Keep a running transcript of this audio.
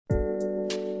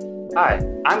Hi,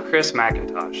 I'm Chris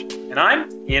McIntosh. And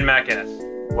I'm Ian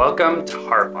McInnes. Welcome to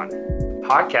Harp On It, a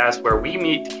podcast where we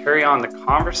meet to carry on the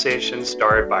conversation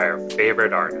started by our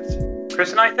favorite artists.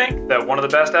 Chris and I think that one of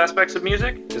the best aspects of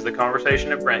music is the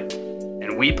conversation it brings.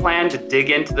 And we plan to dig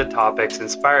into the topics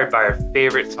inspired by our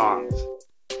favorite songs.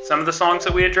 Some of the songs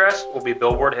that we address will be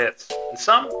Billboard hits, and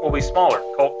some will be smaller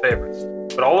cult favorites.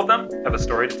 But all of them have a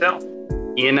story to tell.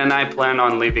 Ian and I plan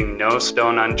on leaving no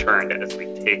stone unturned as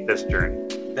we take this journey.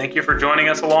 Thank you for joining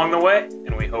us along the way,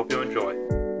 and we hope you enjoy.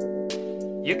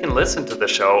 You can listen to the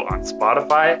show on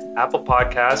Spotify, Apple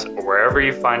Podcasts, or wherever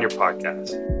you find your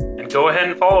podcasts. And go ahead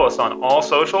and follow us on all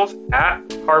socials at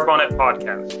Harp On It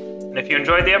Podcast. And if you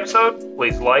enjoyed the episode,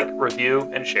 please like, review,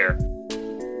 and share.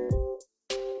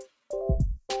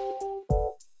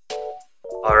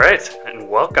 All right, and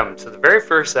welcome to the very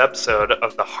first episode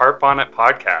of the Harp On It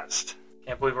Podcast.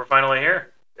 Can't believe we're finally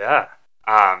here. Yeah.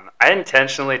 I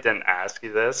intentionally didn't ask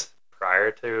you this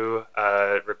prior to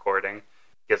recording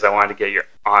because I wanted to get your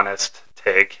honest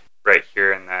take right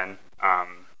here and then on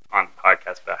the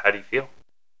podcast. But how do you feel?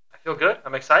 I feel good.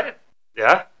 I'm excited.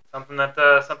 Yeah? Something that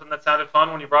sounded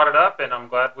fun when you brought it up, and I'm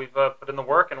glad we've put in the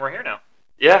work and we're here now.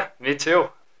 Yeah, me too.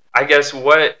 I guess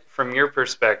from your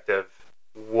perspective,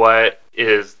 what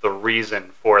is the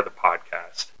reason for the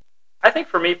podcast? I think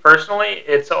for me personally,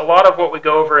 it's a lot of what we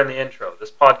go over in the intro. This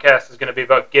podcast is going to be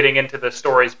about getting into the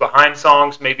stories behind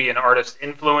songs, maybe an artist's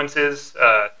influences,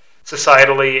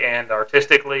 societally and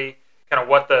artistically, kind of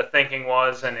what the thinking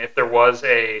was, and if there was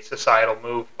a societal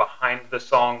move behind the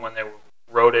song when they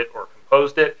wrote it or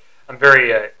composed it. I'm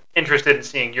very interested in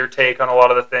seeing your take on a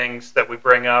lot of the things that we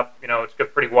bring up. You know, it's got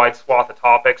a pretty wide swath of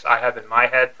topics I have in my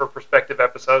head for prospective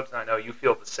episodes, and I know you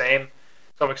feel the same.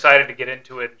 So I'm excited to get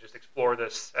into it and just explore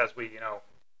this as we,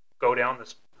 go down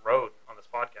this road on this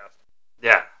podcast.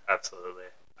 Yeah, absolutely.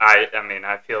 I mean,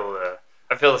 I feel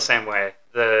the same way.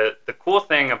 The cool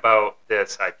thing about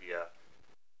this idea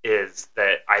is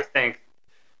that I think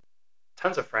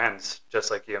tons of friends, just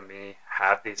like you and me,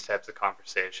 have these types of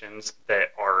conversations that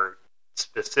are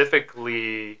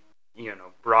specifically,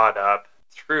 brought up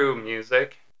through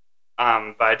music.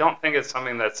 But I don't think it's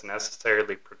something that's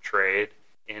necessarily portrayed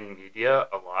in media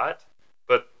a lot.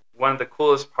 But one of the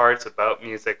coolest parts about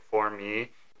music for me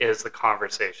is the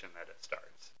conversation that it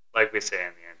starts, like we say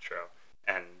in the intro.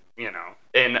 And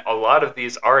and a lot of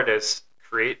these artists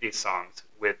create these songs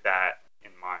with that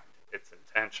in mind. It's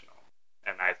intentional,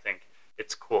 and I think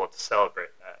it's cool to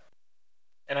celebrate that.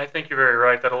 And I think you're very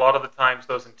right that a lot of the times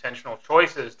those intentional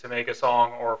choices to make a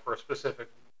song or for a specific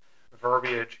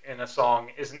verbiage in a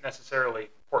song isn't necessarily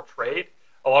portrayed.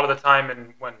 A lot of the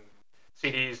time when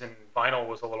CDs and vinyl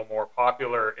was a little more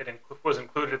popular, it was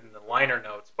included in the liner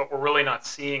notes, but we're really not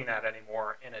seeing that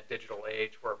anymore in a digital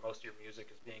age where most of your music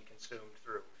is being consumed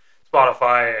through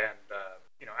Spotify and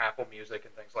Apple Music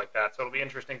and things like that. So it'll be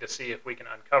interesting to see if we can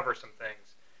uncover some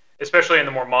things, especially in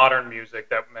the more modern music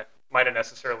that might have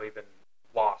necessarily been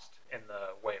lost in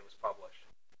the way it was published.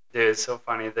 Dude, it's so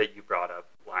funny that you brought up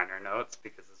liner notes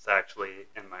because it's actually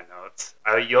in my notes.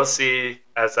 You'll see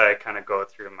as I kind of go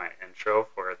through my intro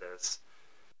for this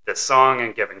song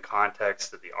and giving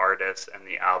context to the artist and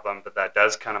the album, but that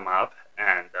does come up,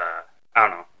 and I don't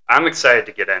know. I'm excited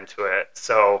to get into it.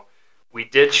 So we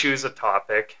did choose a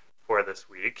topic for this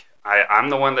week. I'm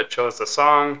the one that chose the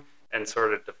song and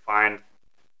sort of defined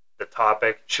the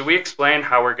topic. Should we explain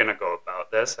how we're going to go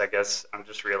about this? I guess I'm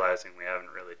just realizing we haven't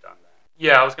really done that.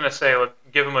 Yeah, I was going to say,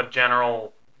 give them a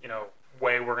general,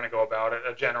 way we're going to go about it,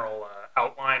 a general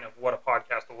outline of what a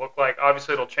podcast will look like.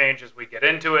 Obviously, it'll change as we get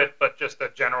into it, but just a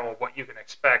general what you can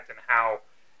expect and how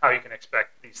you can expect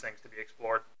these things to be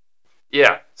explored.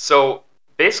 Yeah, so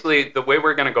basically the way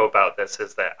we're going to go about this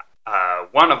is that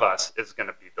one of us is going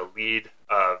to be the lead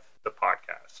of the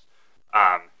podcast.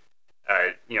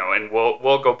 And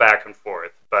we'll go back and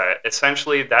forth, but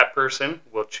essentially that person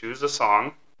will choose a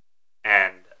song,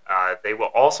 and they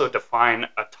will also define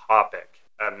a topic,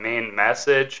 a main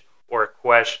message or a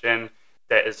question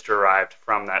that is derived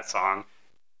from that song.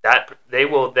 That they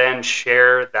will then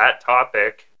share that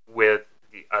topic with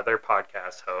the other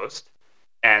podcast host.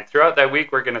 And throughout that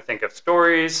week, we're going to think of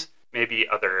stories, maybe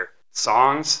other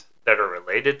songs that are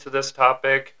related to this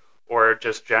topic, or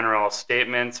just general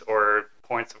statements or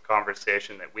points of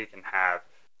conversation that we can have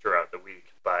throughout the week.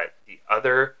 But the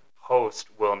other host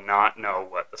will not know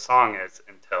what the song is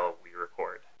until we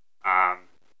record.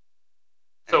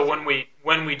 So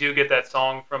when we do get that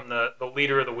song from the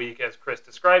leader of the week, as Chris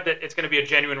described it, it's going to be a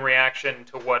genuine reaction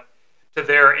to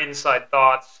their inside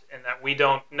thoughts, and that we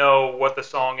don't know what the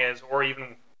song is or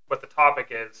even what the topic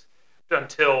is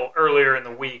until earlier in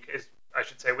the week, is I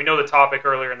should say, we know the topic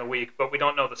earlier in the week, but we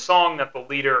don't know the song that the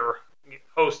leader or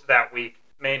host that week,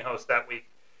 main host that week,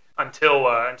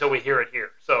 until we hear it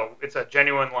here. So it's a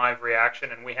genuine live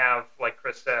reaction, and we have, like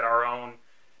Chris said, our own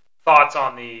thoughts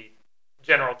on the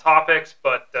general topics,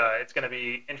 but it's going to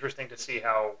be interesting to see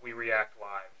how we react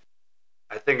live.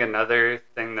 I think another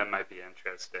thing that might be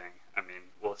interesting, I mean,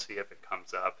 we'll see if it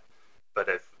comes up, but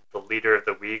if the leader of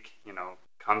the week,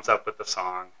 comes up with the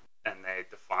song and they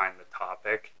define the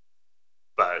topic,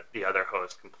 but the other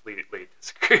host completely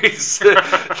disagrees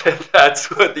that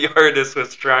that's what the artist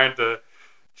was trying to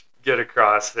get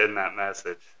across in that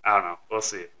message. I don't know. We'll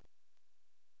see.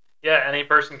 Yeah, any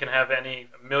person can have a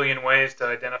million ways to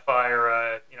identify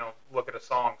or look at a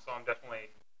song. So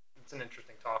it's an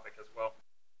interesting topic as well.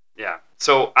 Yeah.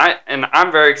 So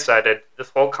I'm very excited. This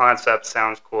whole concept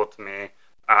sounds cool to me.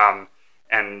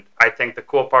 And I think the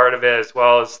cool part of it as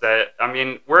well is that, I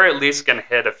mean, we're at least going to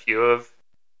hit a few of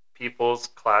people's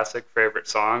classic favorite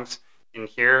songs in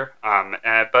here.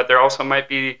 But there also might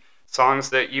be songs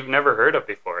that you've never heard of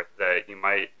before that you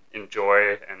might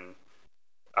enjoy and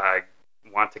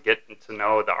want to get to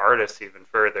know the artists even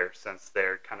further, since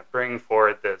they're kind of bringing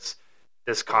forward this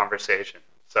conversation.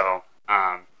 So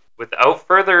without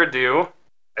further ado,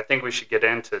 I think we should get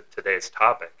into today's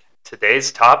topic.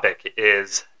 Today's topic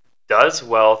is, does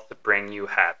wealth bring you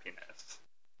happiness?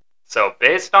 So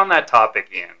based on that topic,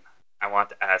 Ian, I want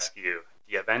to ask you,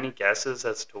 do you have any guesses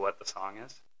as to what the song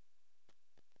is?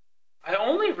 I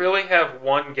only really have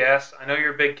one guess. I know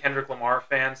you're a big Kendrick Lamar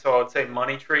fan, so I would say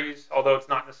Money Trees, although it's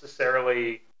not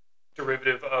necessarily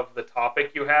derivative of the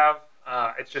topic you have.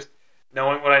 It's just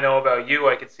knowing what I know about you,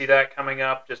 I could see that coming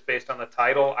up just based on the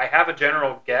title. I have a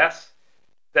general guess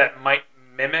that might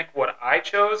mimic what I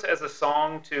chose as a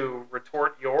song to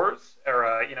retort yours,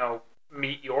 or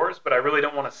meet yours, but I really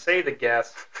don't want to say the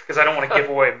guess because I don't want to give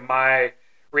away my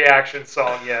reaction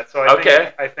song yet. So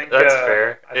I think that's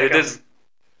fair.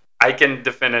 I can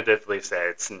definitively say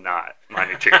it's not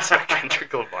Money Trees by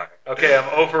Kendrick Lamar. Okay, I'm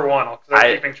 0 for 1 because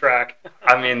I'm keeping track.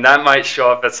 I mean, that might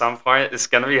show up at some point. It's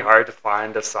going to be hard to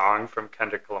find a song from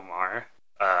Kendrick Lamar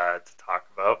to talk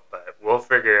about, but we'll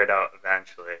figure it out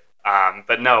eventually.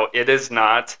 But no, it is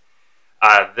not.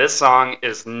 This song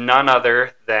is none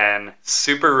other than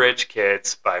Super Rich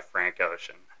Kids by Frank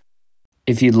Ocean.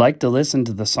 If you'd like to listen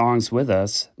to the songs with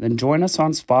us, then join us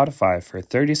on Spotify for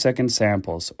 30-second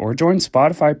samples, or join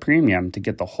Spotify Premium to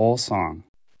get the whole song.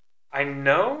 I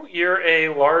know you're a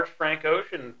large Frank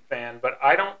Ocean fan, but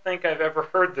I don't think I've ever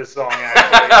heard this song,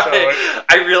 actually.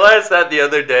 I realized that the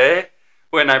other day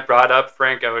when I brought up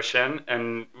Frank Ocean,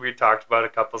 and we talked about a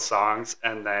couple songs,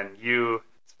 and then you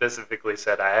specifically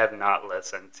said, I have not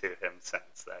listened to him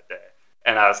since that day.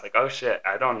 And I was like, oh shit,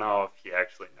 I don't know if he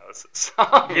actually knows this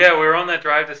song. Yeah, we were on that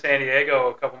drive to San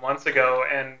Diego a couple months ago,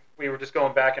 and we were just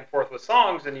going back and forth with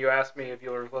songs, and you asked me if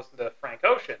you were listening to Frank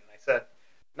Ocean. And I said,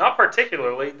 not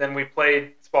particularly. Then we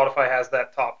played, Spotify has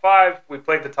that top 5. We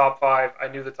played the top 5. I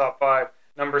knew the top 5.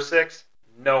 Number 6,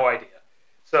 no idea.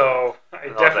 So,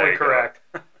 definitely correct.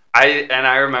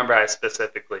 I remember I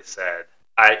specifically said,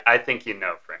 I think you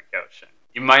know Frank Ocean.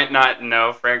 You might not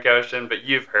know Frank Ocean, but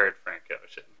you've heard Frank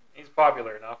Ocean. He's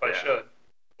popular enough, I should.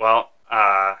 Well,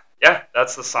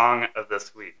 that's the song of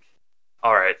this week.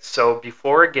 All right, so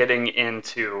before getting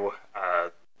into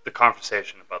the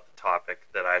conversation about the topic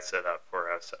that I set up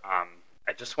for us,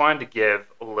 I just wanted to give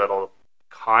a little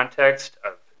context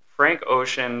of Frank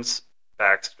Ocean's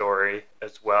backstory,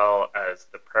 as well as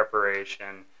the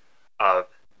preparation of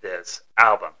this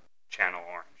album, Channel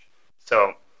Orange.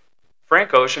 So,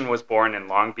 Frank Ocean was born in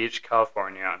Long Beach,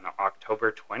 California on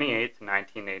October 28,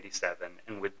 1987,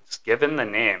 and was given the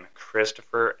name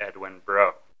Christopher Edwin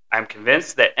Breaux. I'm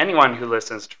convinced that anyone who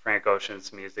listens to Frank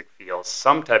Ocean's music feels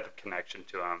some type of connection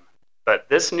to him, but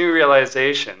this new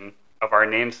realization of our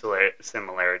name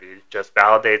similarity just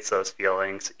validates those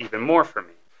feelings even more for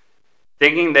me.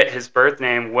 Thinking that his birth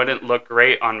name wouldn't look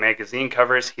great on magazine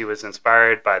covers, he was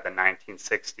inspired by the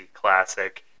 1960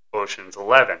 classic Ocean's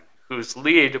 11, whose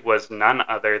lead was none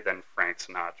other than Frank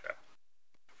Sinatra.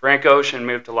 Frank Ocean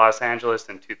moved to Los Angeles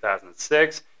in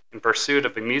 2006 in pursuit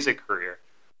of a music career.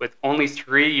 Within only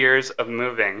 3 years of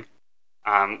moving,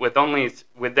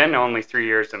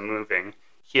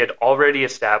 he had already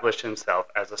established himself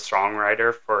as a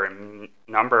songwriter for a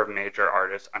number of major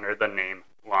artists under the name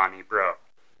Lonnie Breaux.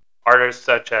 Artists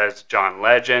such as John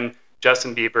Legend,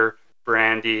 Justin Bieber,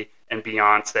 Brandy, and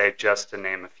Beyonce, just to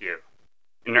name a few.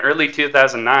 In early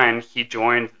 2009, he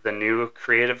joined the new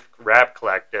creative rap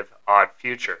collective Odd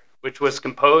Future, which was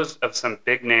composed of some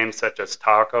big names such as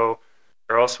Taco,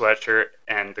 Earl Sweatshirt,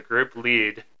 and the group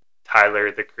lead,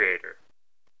 Tyler, the Creator.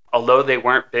 Although they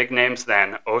weren't big names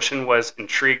then, Ocean was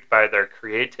intrigued by their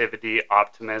creativity,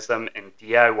 optimism, and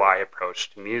DIY approach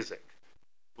to music.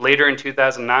 Later in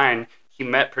 2009, he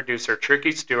met producer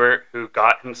Tricky Stewart, who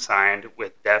got him signed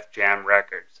with Def Jam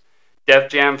Records. Def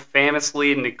Jam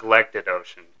famously neglected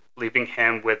Ocean, leaving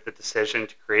him with the decision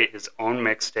to create his own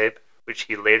mixtape, which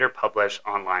he later published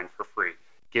online for free,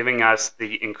 giving us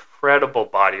the incredible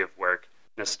body of work,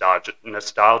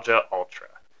 Nostalgia Ultra.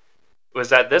 It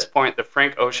was at this point that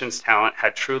Frank Ocean's talent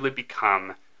had truly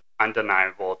become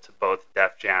undeniable to both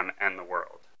Def Jam and the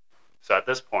world. So at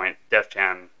this point, Def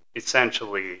Jam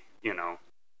essentially,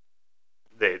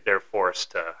 they're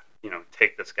forced to,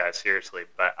 take this guy seriously.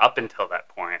 But up until that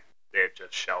point, they had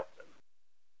just shelved him,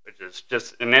 which is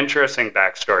just an interesting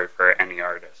backstory for any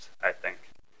artist, I think.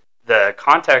 The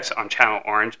context on Channel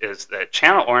Orange is that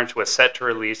Channel Orange was set to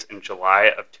release in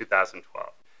July of 2012.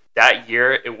 That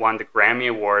year, it won the Grammy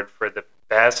Award for the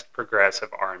Best Progressive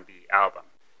R&B Album.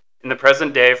 In the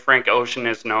present day, Frank Ocean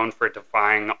is known for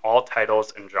defying all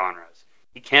titles and genres.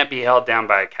 He can't be held down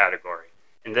by a category,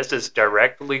 and this is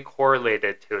directly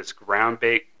correlated to his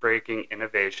groundbreaking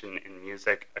innovation in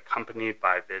music accompanied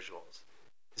by visuals.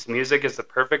 His music is the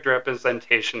perfect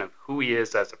representation of who he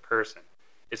is as a person.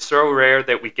 It's so rare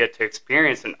that we get to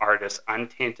experience an artist's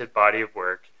untainted body of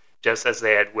work just as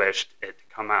they had wished it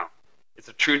to come out. It's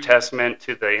a true testament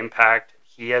to the impact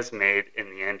he has made in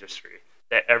the industry,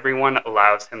 that everyone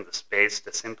allows him the space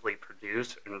to simply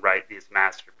produce and write these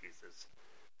masterpieces.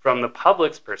 From the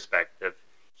public's perspective,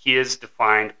 he is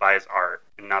defined by his art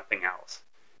and nothing else.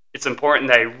 It's important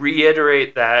that I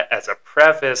reiterate that as a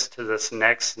preface to this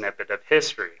next snippet of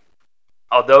history.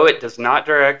 Although it does not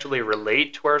directly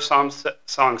relate to our song's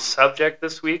subject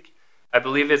this week, I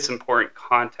believe it's important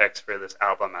context for this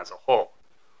album as a whole.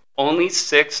 Only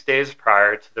 6 days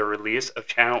prior to the release of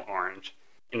Channel Orange,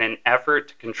 in an effort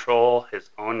to control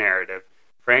his own narrative,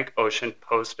 Frank Ocean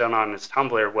posted on his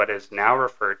Tumblr what is now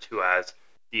referred to as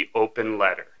the Open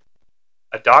Letter,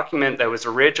 a document that was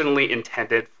originally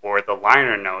intended for the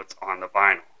liner notes on the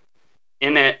vinyl.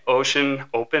 In it, Ocean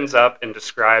opens up and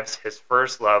describes his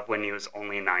first love when he was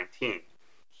only 19.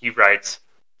 He writes,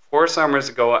 "4 summers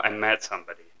ago I met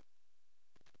somebody.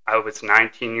 I was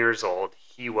 19 years old,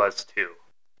 he was too."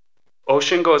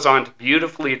 Ocean goes on to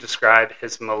beautifully describe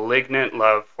his malignant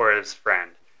love for his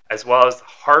friend, as well as the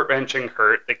heart-wrenching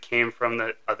hurt that came from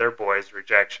the other boy's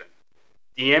rejection.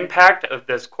 The impact of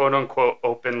this quote-unquote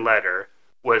open letter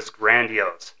was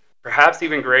grandiose, perhaps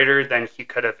even greater than he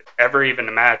could have ever even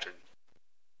imagined.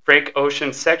 Frank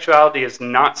Ocean's sexuality is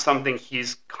not something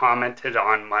he's commented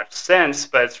on much since,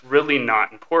 but it's really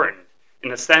not important.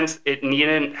 In a sense, it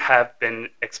needn't have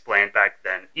been explained back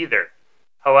then either.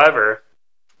 However,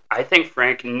 I think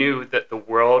Frank knew that the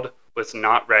world was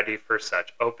not ready for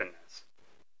such openness.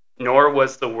 Nor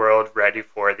was the world ready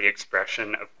for the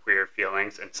expression of queer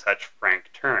feelings in such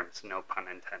frank terms, no pun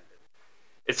intended.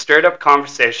 It stirred up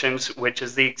conversations, which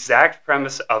is the exact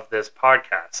premise of this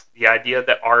podcast, the idea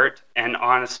that art and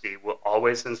honesty will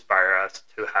always inspire us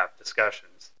to have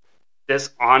discussions.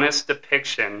 This honest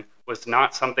depiction was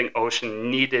not something Ocean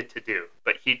needed to do,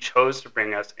 but he chose to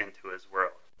bring us into his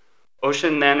world.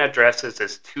 Ocean then addresses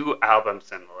his 2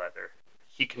 albums in the letter.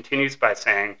 He continues by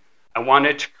saying, "I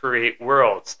wanted to create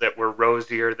worlds that were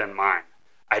rosier than mine.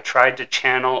 I tried to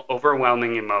channel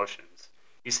overwhelming emotions.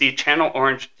 You see, Channel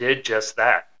Orange did just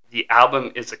that. The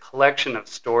album is a collection of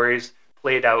stories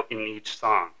played out in each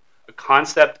song, a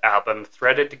concept album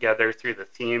threaded together through the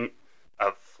theme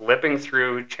of flipping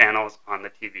through channels on the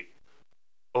TV.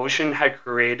 Ocean had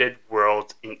created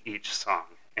worlds in each song,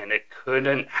 and it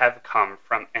couldn't have come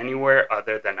from anywhere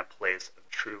other than a place of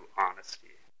true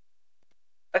honesty."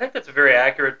 I think that's a very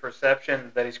accurate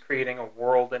perception that he's creating a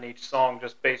world in each song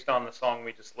just based on the song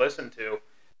we just listened to.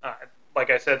 Like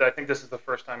I said, I think this is the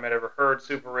first time I'd ever heard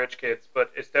Super Rich Kids,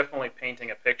 but it's definitely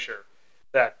painting a picture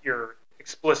that you're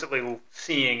explicitly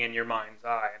seeing in your mind's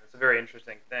eye, and it's a very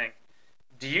interesting thing.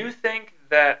 Do you think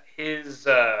that his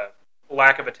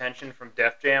lack of attention from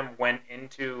Def Jam went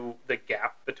into the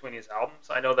gap between his albums?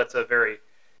 I know that's a very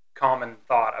common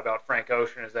thought about Frank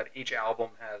Ocean, is that each album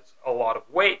has a lot of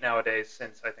weight nowadays,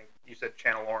 since I think you said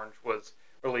Channel Orange was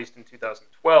released in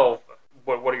 2012.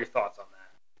 What are your thoughts on that?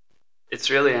 It's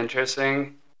really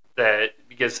interesting that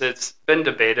because it's been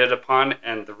debated upon,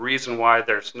 and the reason why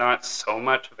there's not so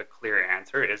much of a clear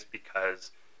answer is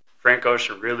because Frank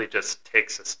Ocean really just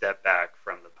takes a step back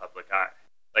from the public eye.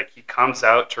 Like, he comes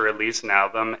out to release an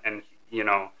album, and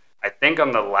I think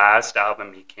on the last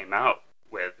album he came out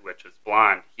with, which was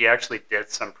Blonde, he actually did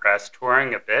some press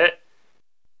touring a bit,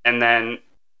 and then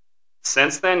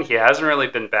since then he hasn't really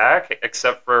been back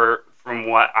except for from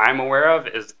what I'm aware of,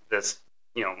 is this,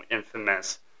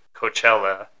 infamous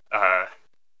Coachella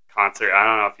concert. I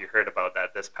don't know if you heard about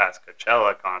that. This past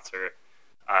Coachella concert,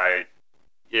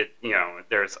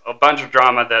 there's a bunch of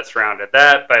drama that surrounded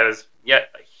that, but it was yet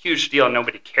a huge deal.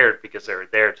 Nobody cared because they were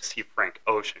there to see Frank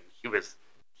Ocean. He was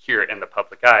here in the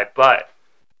public eye. But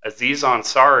Aziz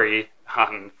Ansari,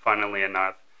 funnily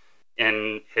enough,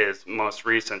 in his most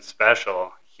recent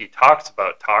special, he talks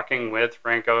about talking with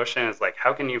Frank Ocean. It's like,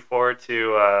 how can you afford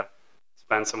to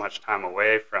spend so much time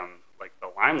away from like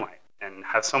the limelight and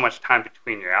have so much time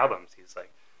between your albums? He's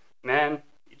like, man,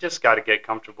 you just got to get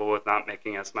comfortable with not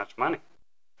making as much money.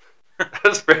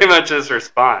 That's pretty much his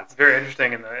response. Very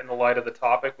interesting in the light of the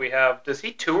topic we have. Does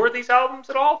he tour these albums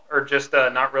at all, or just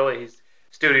not really? He's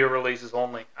studio releases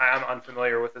only. I'm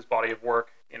unfamiliar with his body of work,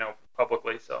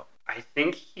 publicly. So I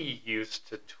think he used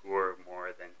to tour more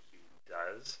than he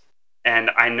does,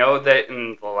 and I know that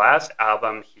in the last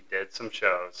album he did some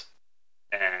shows,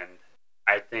 and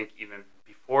I think even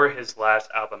before his last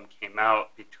album came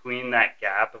out, between that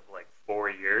gap of like 4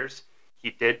 years, he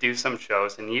did do some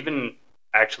shows and even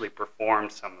actually performed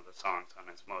some of the songs on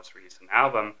his most recent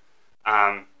album.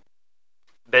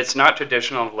 But it's not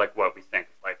traditional of like what we think,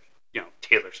 like,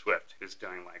 Taylor Swift, who's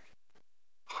doing like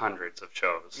hundreds of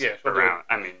shows around.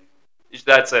 I mean,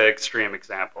 that's an extreme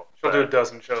example. She'll do a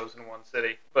dozen shows in one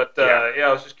city. But I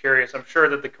was just curious. I'm sure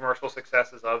that the commercial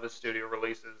successes of his studio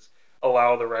releases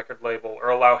allow the record label, or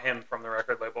allow him from the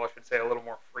record label, I should say, a little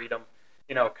more freedom.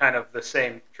 Kind of the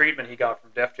same treatment he got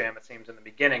from Def Jam, it seems, in the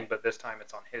beginning, but this time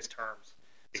it's on his terms.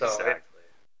 Exactly.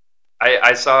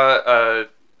 I saw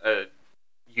a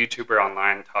YouTuber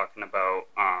online talking about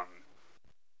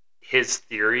his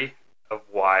theory of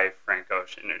why Frank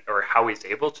Ocean, or how he's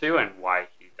able to and why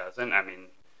he doesn't. I mean,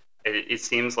 it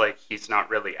seems like he's not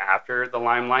really after the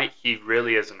limelight. He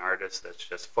really is an artist that's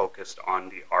just focused on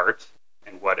the art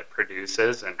and what it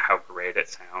produces and how great it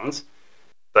sounds.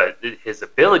 But his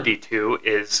ability to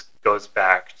goes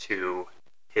back to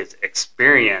his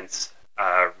experience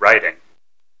writing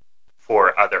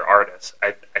for other artists.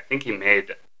 I think he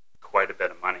made quite a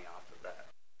bit of money off of that.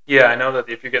 Yeah, I know that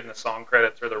if you're getting the song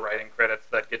credits or the writing credits,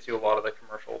 that gets you a lot of the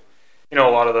commercial, a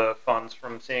lot of the funds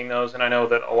from seeing those. And I know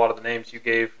that a lot of the names you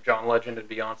gave, John Legend and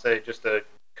Beyonce, just to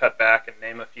cut back and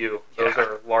name a few, those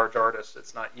are large artists.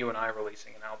 It's not you and I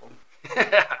releasing an album.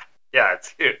 Yeah,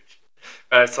 it's huge.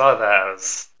 When I saw that, I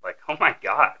was like, oh my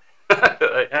God.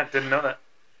 Yeah, didn't know that.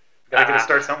 Gotta get a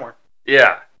start somewhere.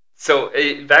 Yeah. So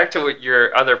back to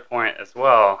your other point as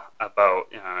well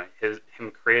about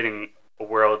him creating a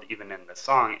world even in the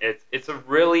song. It's a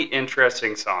really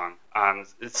interesting song.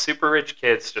 Super Rich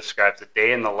Kids describes a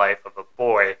day in the life of a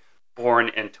boy born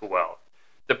into wealth.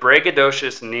 The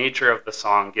braggadocious nature of the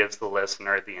song gives the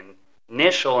listener the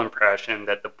initial impression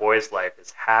that the boy's life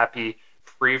is happy,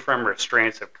 free from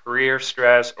restraints of career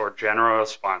stress or general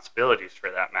responsibilities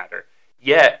for that matter.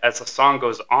 Yet, as the song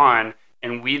goes on,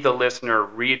 and we, the listener,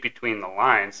 read between the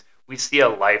lines, we see a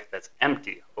life that's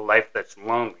empty, a life that's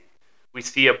lonely. We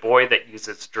see a boy that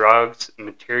uses drugs,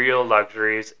 material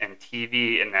luxuries, and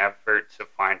TV in an effort to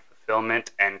find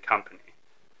fulfillment and company.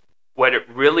 What it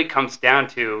really comes down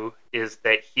to is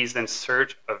that he's in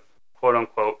search of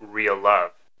quote-unquote real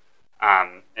love.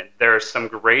 And there are some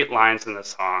great lines in the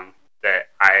song that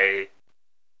I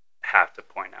have to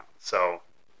point out. So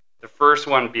the first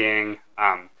one being,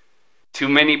 too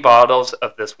many bottles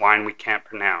of this wine we can't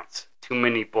pronounce. Too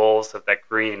many bowls of that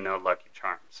green, no Lucky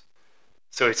Charms.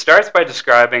 So he starts by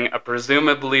describing a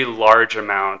presumably large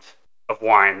amount of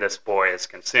wine this boy has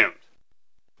consumed.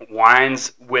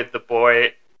 Wines with the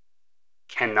boy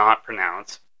cannot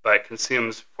pronounce, but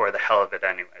consumes for the hell of it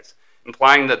anyways,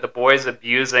 implying that the boy is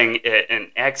abusing it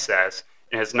in excess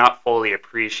and is not fully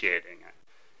appreciating it.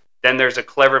 Then there's a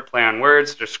clever play on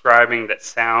words describing that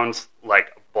sounds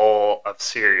like a bowl of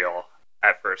cereal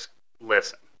at first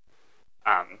listen,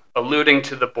 alluding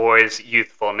to the boy's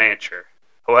youthful nature.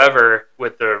 However,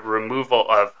 with the removal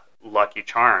of Lucky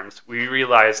Charms, we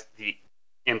realize the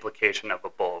implication of a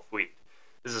bowl of wheat.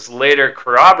 This is later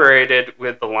corroborated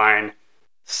with the line,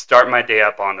 "Start my day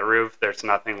up on the roof, there's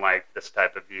nothing like this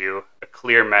type of view," a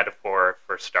clear metaphor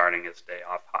for starting his day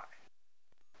off high.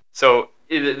 So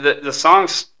the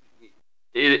song's,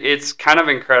 it's kind of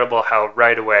incredible how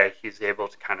right away he's able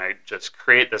to kind of just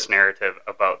create this narrative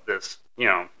about this,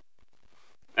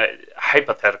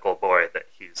 hypothetical boy that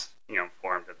he's,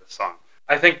 formed in the song.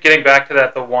 I think getting back to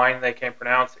that, the wine they can't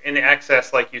pronounce, in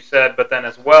excess, like you said, but then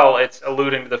as well, it's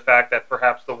alluding to the fact that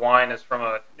perhaps the wine is from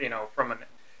a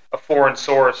foreign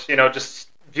source.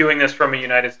 Just viewing this from a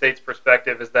United States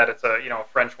perspective is that it's a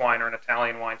French wine or an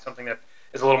Italian wine, something that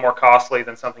is a little more costly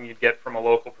than something you'd get from a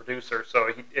local producer.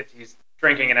 So he's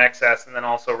drinking in excess, and then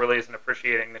also really isn't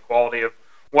appreciating the quality of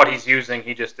what he's using.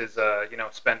 He just is,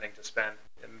 spending to spend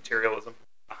in materialism.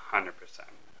 100%,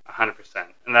 100%,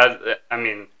 and that, I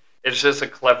mean, it's just a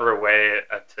clever way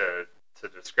to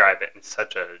describe it in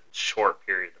such a short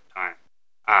period of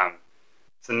time.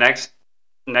 So next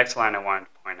line I wanted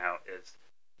to point out is,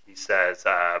 he says,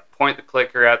 point the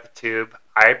clicker at the tube.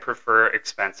 I prefer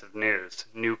expensive news.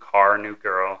 New car, new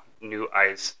girl, new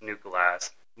ice, new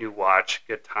glass, new watch.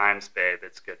 Good times, babe.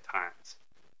 It's good times.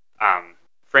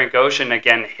 Frank Ocean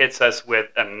again hits us with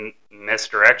a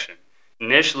misdirection.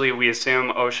 Initially, we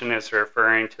assume Ocean is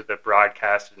referring to the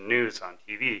broadcasted news on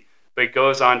TV, but he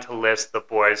goes on to list the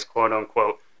boys'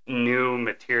 quote-unquote new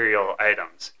material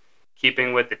items.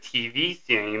 Keeping with the TV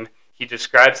theme, he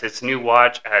describes his new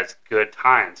watch as Good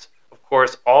Times. Of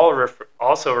course,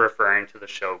 also referring to the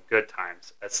show Good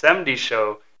Times, a 70s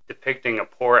show depicting a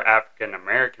poor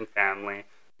African-American family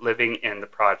living in the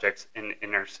projects in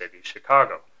inner city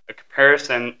Chicago. A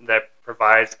comparison that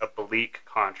provides a bleak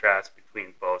contrast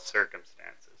between both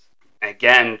circumstances.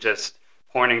 Again, just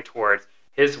pointing towards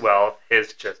his wealth,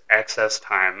 his just excess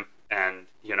time, and,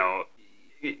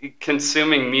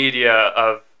 consuming media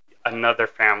of another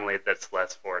family that's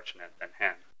less fortunate than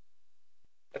him.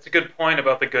 That's a good point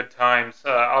about the Good Times.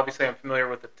 Obviously, I'm familiar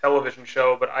with the television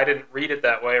show, but I didn't read it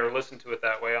that way or listen to it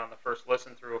that way on the first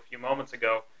listen through a few moments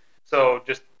ago. So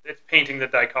just it's painting the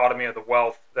dichotomy of the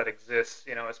wealth that exists,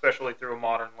 especially through a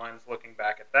modern lens. Looking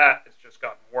back at that, it's just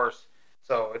gotten worse.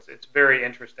 So it's very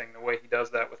interesting the way he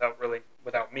does that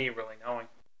without me really knowing.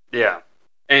 Yeah,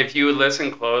 and if you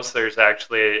listen close, there's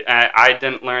actually, I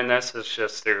didn't learn this, it's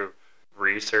just through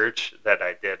research that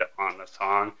I did on the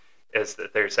song, is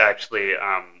that there's actually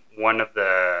one of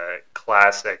the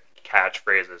classic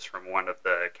catchphrases from one of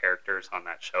the characters on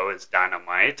that show is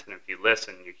dynamite, and if you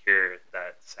listen, you hear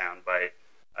that soundbite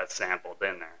sampled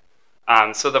in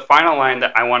there. So the final line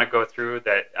that I want to go through,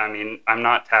 that, I'm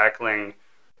not tackling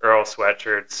Earl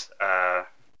Sweatshirt's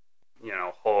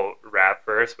whole rap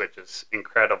verse, which is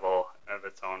incredible of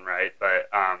its own right, but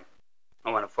I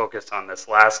want to focus on this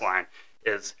last line,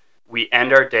 is, we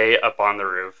end our day up on the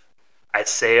roof. I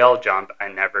say I'll jump, I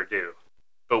never do.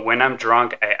 But when I'm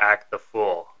drunk, I act the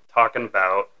fool. Talking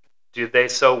about, do they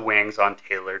sew wings on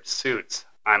tailored suits?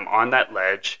 I'm on that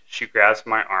ledge. She grabs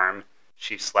my arm.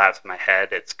 She slaps my head.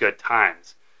 It's good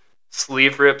times.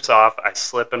 Sleeve rips off. I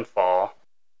slip and fall.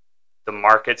 The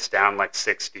market's down like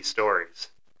 60 stories.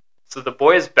 So the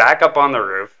boy is back up on the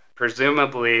roof,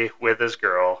 presumably with his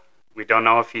girl. We don't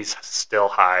know if he's still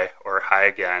high or high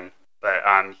again, but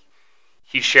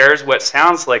he shares what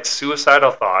sounds like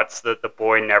suicidal thoughts that the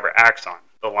boy never acts on.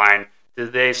 The line,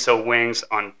 "Did they sew wings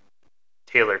on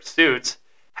tailored suits?"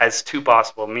 has two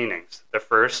possible meanings. The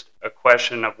first, a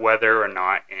question of whether or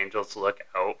not angels look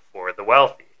out for the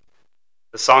wealthy.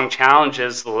 The song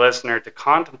challenges the listener to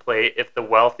contemplate if the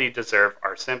wealthy deserve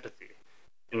our sympathy.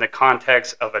 In the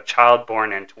context of a child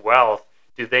born into wealth,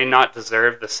 do they not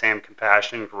deserve the same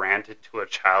compassion granted to a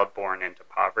child born into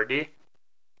poverty?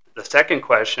 The second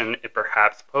question it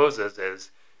perhaps poses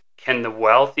is, can the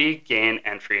wealthy gain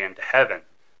entry into heaven?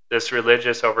 This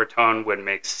religious overtone would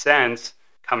make sense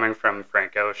coming from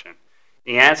Frank Ocean.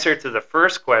 The answer to the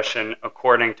first question,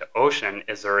 according to Ocean,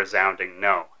 is a resounding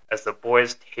no, as the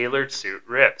boy's tailored suit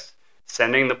rips,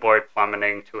 sending the boy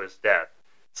plummeting to his death,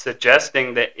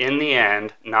 suggesting that in the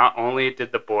end, not only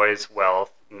did the boy's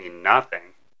wealth mean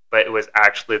nothing, but it was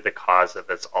actually the cause of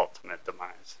his ultimate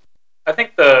demise. I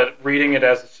think the reading it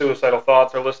as suicidal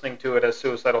thoughts or listening to it as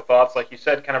suicidal thoughts, like you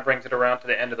said, kind of brings it around to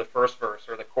the end of the first verse,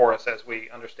 or the chorus as we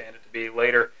understand it to be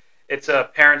later. It's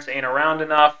parents ain't around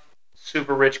enough,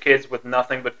 super rich kids with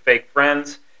nothing but fake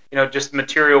friends. Just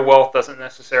material wealth doesn't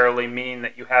necessarily mean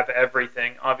that you have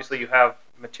everything. Obviously, you have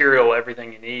material,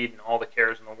 everything you need, and all the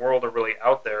cares in the world are really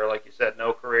out there. Like you said,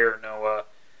 no career,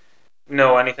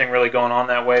 no anything really going on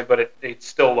that way, but it's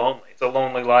still lonely. It's a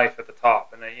lonely life at the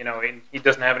top, and he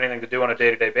doesn't have anything to do on a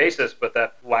day-to-day basis, but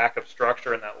that lack of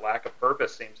structure and that lack of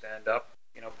purpose seems to end up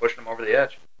pushing him over the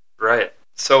edge. Right.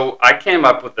 So I came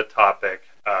up with the topic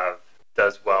of,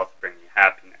 does wealth bring you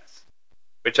happiness,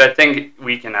 which I think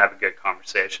we can have a good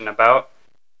conversation about.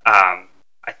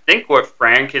 I think what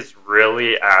Frank is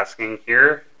really asking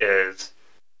here is,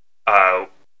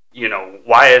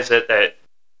 why is it that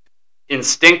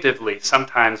instinctively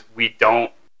sometimes we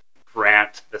don't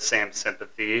grant the same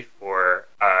sympathy for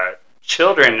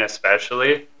children,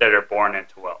 especially that are born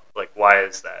into wealth? Like, why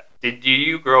is that? Did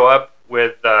you grow up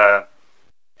with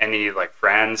any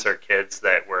friends or kids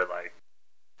that were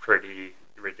pretty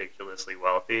ridiculously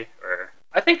wealthy? Or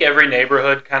I think every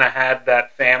neighborhood kind of had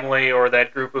that family or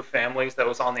that group of families that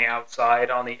was on the outside,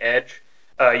 on the edge.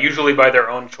 Usually by their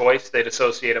own choice, they'd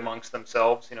associate amongst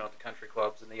themselves, the country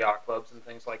clubs and the yacht clubs and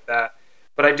things like that.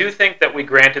 But I do think that we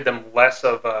granted them less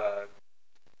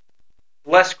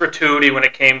gratuity when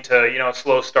it came to a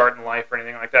slow start in life or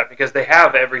anything like that, because they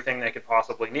have everything they could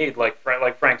possibly need. Like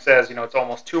Frank says, it's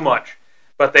almost too much,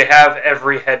 but they have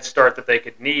every head start that they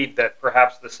could need, that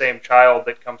perhaps the same child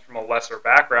that comes from a lesser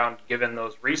background, given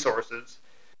those resources,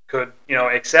 could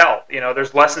excel.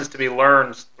 There's lessons to be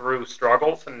learned through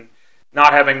struggles, and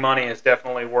not having money is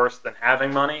definitely worse than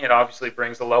having money. It obviously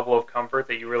brings a level of comfort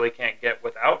that you really can't get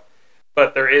without.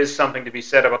 But there is something to be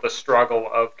said about the struggle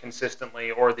of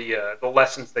consistently, or the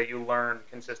lessons that you learn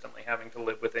consistently having to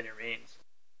live within your means.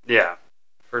 Yeah,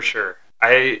 for sure.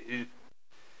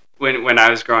 When I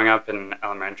was growing up in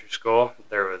elementary school,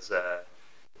 there was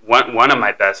one of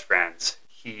my best friends.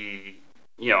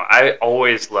 I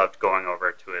always loved going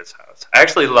over to his house. I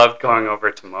actually loved going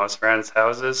over to most friends'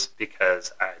 houses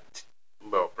because I had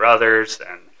little brothers,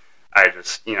 and I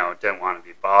just, didn't want to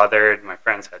be bothered. My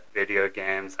friends had video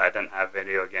games. I didn't have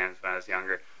video games when I was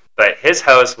younger. But his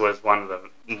house was one of the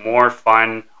more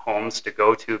fun homes to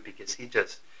go to, because he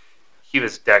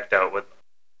was decked out with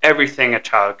everything a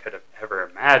child could have ever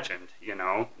imagined,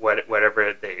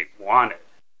 whatever they wanted.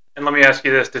 And let me ask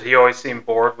you this, did he always seem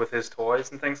bored with his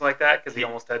toys and things like that? Because he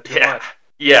almost had too much.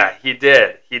 Yeah, he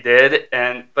did.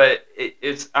 But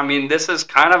this is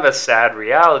kind of a sad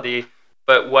reality.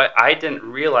 But what I didn't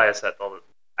realize at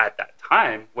that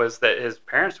time was that his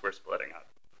parents were splitting up.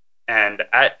 And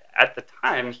at the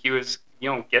time, he was,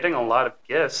 getting a lot of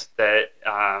gifts that,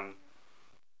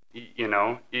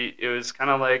 it was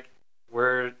kind of like,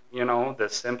 we're, the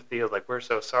sympathy of like, we're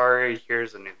so sorry,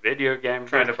 here's a new video game.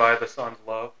 Trying to buy the son's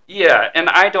love. Yeah, and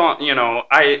I don't,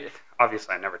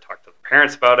 obviously I never talked to the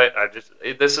parents about it.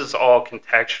 This is all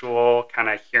contextual, kind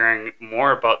of hearing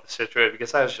more about the situation,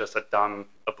 because I was just a dumb,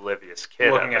 oblivious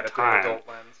kid looking at the time. Through adult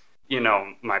lens.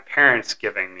 My parents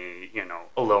giving me,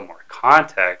 a little more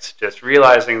context, just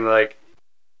realizing like,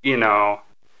 he had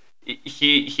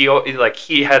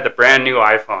the brand new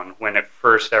iPhone when it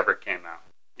first ever came out.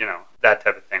 That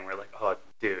type of thing. We're like, oh,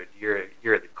 dude, you're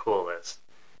the coolest.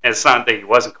 And it's not that he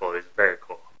wasn't cool; he was very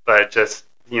cool. But just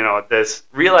this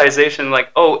realization,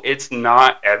 like, oh, it's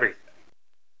not everything.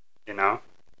 Yeah,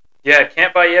 it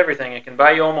can't buy you everything. It can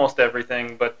buy you almost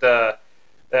everything, but the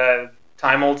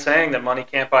time-old saying that money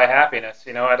can't buy happiness.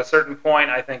 At a certain point,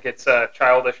 I think it's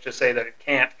childish to say that it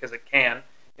can't, because it can.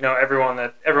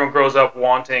 Everyone grows up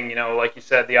wanting, like you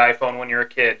said, the iPhone when you're a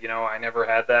kid. I never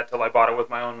had that till I bought it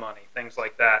with my own money, things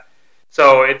like that.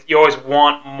 So you always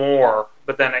want more,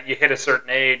 but then you hit a certain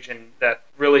age, and that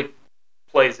really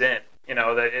plays in.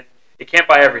 That it can't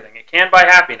buy everything. It can buy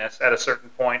happiness at a certain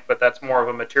point, but that's more of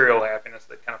a material happiness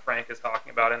that kind of Frank is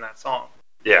talking about in that song.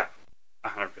 Yeah,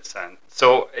 100%.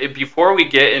 So before we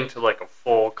get into like a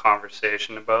full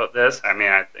conversation about this,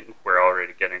 I think we're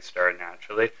already getting started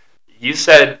naturally.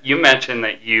 You mentioned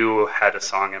that you had a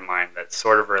song in mind that's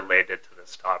sort of related to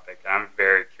this topic. I'm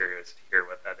very curious to hear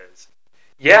what that is.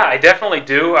 Yeah, I definitely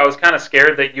do. I was kind of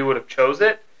scared that you would have chose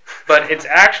it, but it's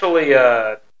actually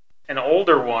an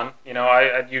older one.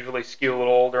 I'd usually skew a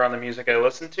little older on the music I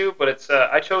listen to, but it's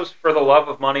I chose "For the Love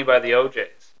of Money" by the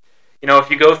OJs. If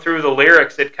you go through the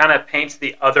lyrics, it kind of paints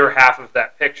the other half of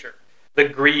that picture. The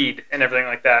greed and everything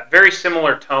like that. Very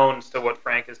similar tones to what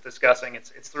Frank is discussing.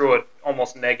 It's through an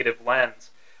almost negative lens.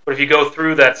 But if you go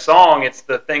through that song, it's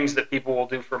the things that people will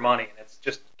do for money. And it's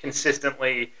just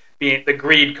consistently being the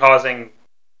greed causing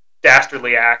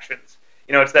dastardly actions.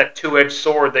 It's that two-edged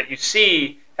sword that you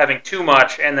see having too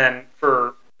much, and then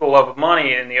for the love of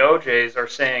money, and the OJs are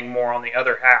saying more on the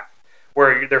other half,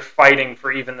 where they're fighting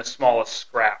for even the smallest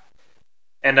scrap.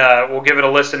 And we'll give it a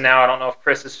listen now. I don't know if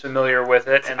Chris is familiar with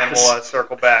it, and then we'll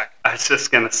circle back. I was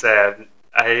just going to say,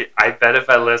 I bet if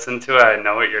I listen to it, I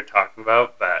know what you're talking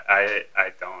about, but I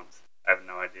don't. I have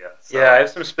no idea. So. Yeah, I have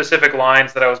some specific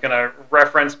lines that I was going to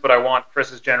reference, but I want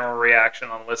Chris's general reaction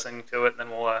on listening to it, and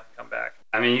then we'll come back.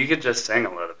 You could just sing a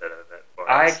little bit of it for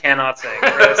us. I cannot sing,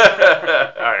 Chris. All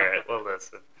right, we'll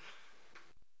listen.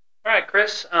 All right,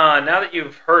 Chris, now that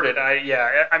you've heard it,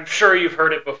 I'm sure you've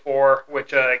heard it before,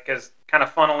 which, because kind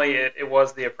of funnily, it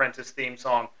was the Apprentice theme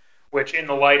song, which in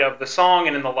the light of the song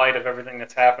and in the light of everything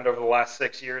that's happened over the last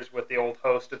 6 years with the old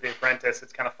host of The Apprentice,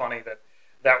 it's kind of funny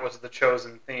that was the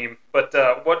chosen theme. But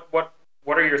what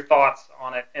are your thoughts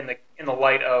on it in the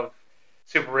light of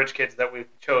Super Rich Kids that we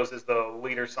chose as the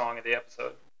leader song of the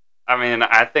episode?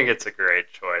 I think it's a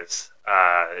great choice.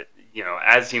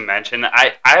 As you mentioned,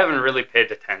 I haven't really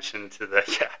paid attention to the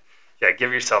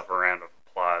give yourself a round of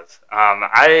applause.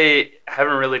 I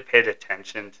haven't really paid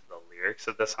attention to the lyrics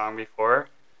of the song before,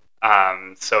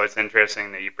 so it's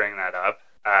interesting that you bring that up.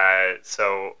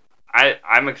 So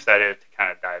I'm excited to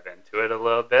kind of dive into it a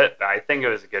little bit. But I think it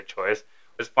was a good choice.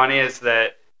 What's funny is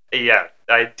that, yeah,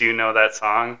 I do know that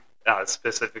song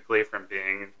specifically from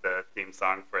being the theme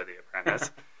song for The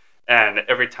Apprentice. And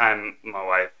every time my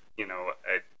wife,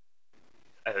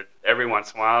 every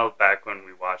once in a while, back when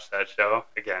we watched that show,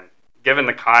 again, given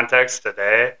the context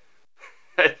today,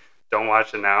 don't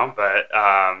watch it now, but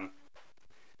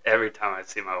every time I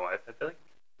see my wife, I'd be like,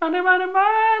 money, money,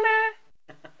 money.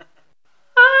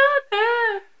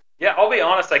 Yeah, I'll be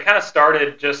honest. I kind of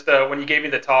started just when you gave me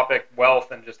the topic,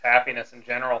 wealth and just happiness in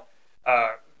general.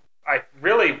 I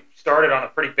really started on a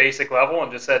pretty basic level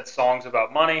and just said songs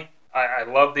about money. I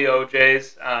love the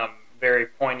OJs, very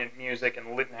poignant music, and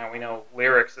now we know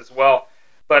lyrics as well.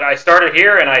 But I started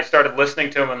here and I started listening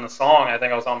to them in the song. I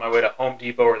think I was on my way to Home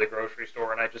Depot or the grocery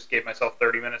store, and I just gave myself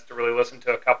 30 minutes to really listen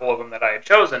to a couple of them that I had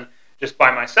chosen just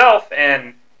by myself.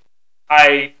 And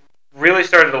I really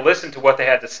started to listen to what they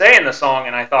had to say in the song,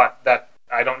 and I thought that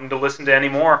I don't need to listen to any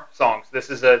more songs. This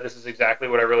is exactly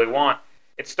what I really want.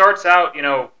 It starts out,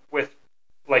 with,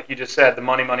 like you just said, the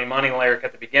money, money, money lyric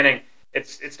at the beginning. It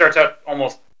starts out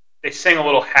almost, they sing a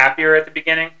little happier at the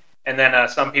beginning, and then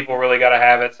some people really got to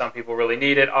have it, some people really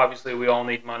need it. Obviously, we all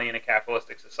need money in a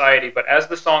capitalistic society, but as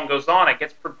the song goes on, it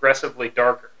gets progressively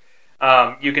darker.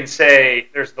 You can say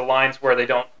there's the lines where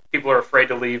people are afraid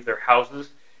to leave their houses.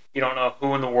 You don't know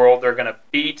who in the world they're going to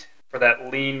beat for that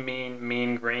lean,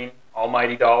 mean green,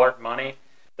 almighty dollar, money.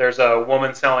 There's a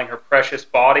woman selling her precious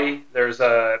body. There's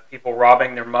people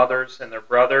robbing their mothers and their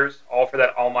brothers, all for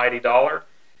that almighty dollar.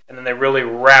 And then they really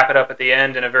wrap it up at the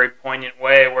end in a very poignant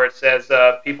way where it says,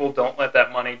 people, don't let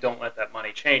that money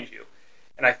change you.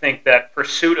 And I think that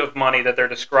pursuit of money that they're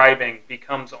describing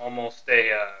becomes almost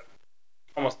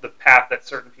almost the path that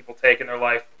certain people take in their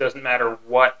life. Doesn't matter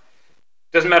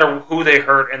who they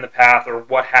hurt in the path or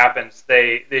what happens,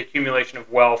 the accumulation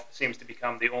of wealth seems to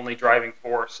become the only driving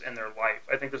force in their life.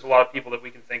 I think there's a lot of people that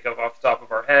we can think of off the top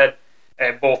of our head,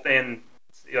 both in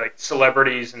like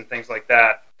celebrities and things like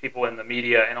that, people in the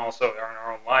media and also in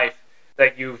our own life,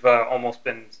 that you've almost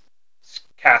been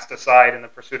cast aside in the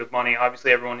pursuit of money.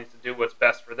 Obviously, everyone needs to do what's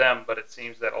best for them, but it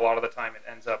seems that a lot of the time it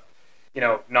ends up,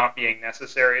 not being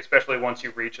necessary, especially once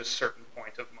you reach a certain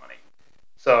point of money.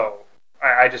 So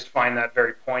I just find that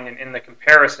very poignant in the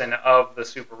comparison of the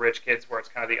super rich kids, where it's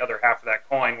kind of the other half of that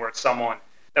coin, where it's someone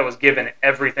that was given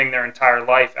everything their entire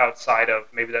life outside of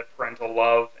maybe that parental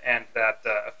love and that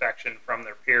affection from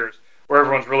their peers, where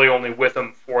everyone's really only with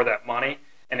them for that money.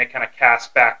 And it kind of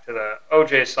casts back to the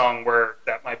OJ song, where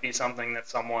that might be something that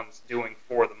someone's doing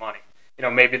for the money.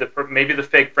 Maybe the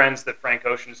fake friends that Frank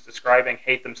Ocean's describing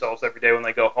hate themselves every day when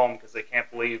they go home because they can't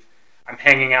believe I'm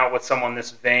hanging out with someone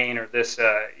this vain or this,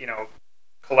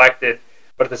 collected,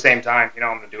 but at the same time, I'm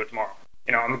going to do it tomorrow.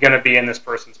 I'm going to be in this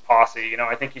person's posse.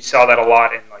 I think you saw that a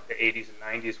lot in like the 80s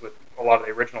and 90s with a lot of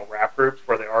the original rap groups,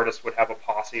 where the artists would have a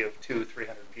posse of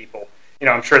 200-300 people.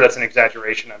 I'm sure that's an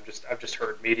exaggeration. I've just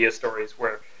heard media stories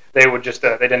where they would just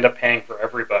they'd end up paying for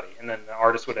everybody, and then the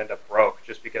artist would end up broke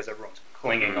just because everyone's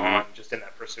clinging on just in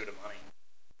that pursuit of money.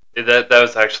 That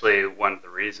was actually one of the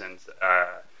reasons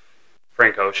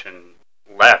Frank Ocean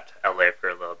left LA for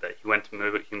a little bit.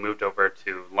 He moved over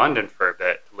to London for a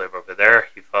bit to live over there.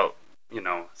 He felt,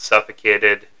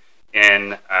 suffocated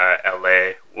in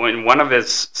LA. When one of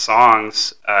his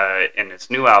songs in his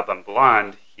new album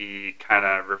Blonde, he kind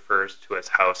of refers to his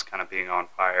house kind of being on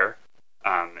fire,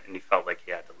 and he felt like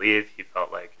he had to leave. He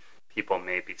felt like people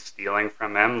may be stealing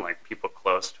from him, like people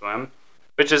close to him,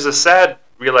 which is a sad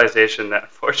realization that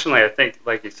unfortunately I think,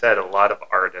 like you said, a lot of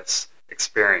artists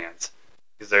experience,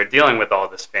 because they're dealing with all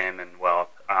this fame and wealth.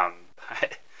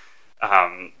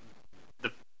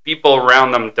 The people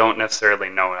around them don't necessarily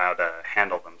know how to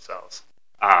handle themselves.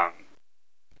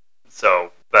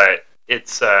 But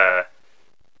it's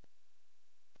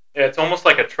it's almost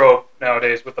like a trope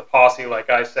nowadays with the posse, like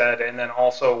I said, and then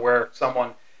also where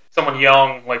someone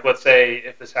young, like let's say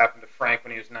if this happened to Frank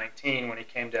when he was 19, when he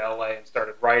came to LA and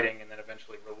started writing and then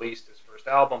eventually released his first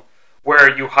album,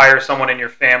 where you hire someone in your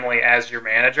family as your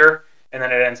manager. And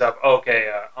then it ends up,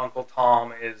 okay, Uncle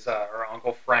Tom or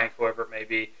Uncle Frank, whoever it may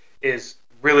be, is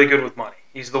really good with money.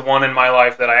 He's the one in my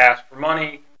life that I ask for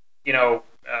money,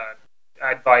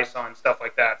 advice on, stuff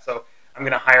like that. So I'm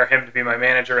going to hire him to be my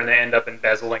manager, and they end up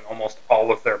embezzling almost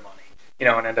all of their money,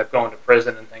 and end up going to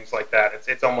prison and things like that.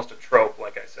 It's almost a trope,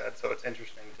 like I said. So it's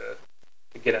interesting to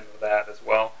get into that as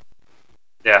well.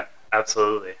 Yeah,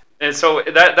 absolutely. And so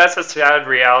that's a sad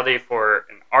reality for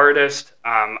an artist,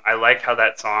 I like how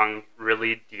that song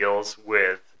really deals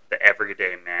with the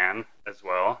everyday man as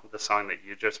well. The song that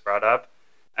you just brought up.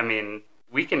 I mean,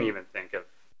 we can even think of,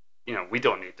 we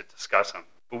don't need to discuss them,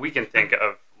 but we can think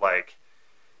of like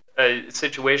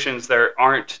situations that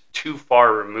aren't too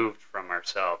far removed from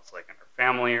ourselves, like in our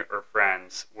family or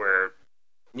friends, where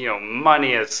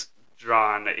money has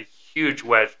drawn a huge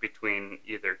wedge between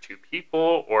either two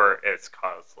people, or it's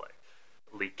caused like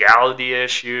legality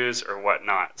issues or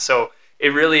whatnot. So it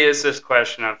really is this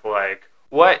question of like,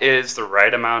 what is the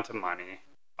right amount of money?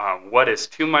 What is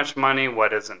too much money?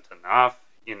 What isn't enough?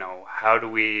 How do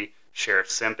we share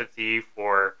sympathy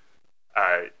for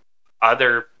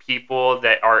other people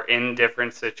that are in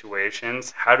different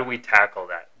situations? How do we tackle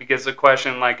that? Because the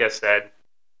question, like I said,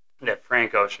 that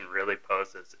Frank Ocean really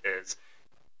poses is,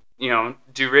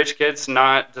 do rich kids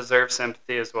not deserve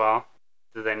sympathy as well?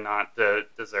 Do they not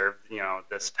deserve,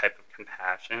 this type of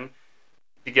compassion?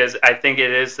 Because I think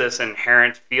it is this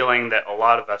inherent feeling that a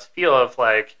lot of us feel of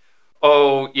like,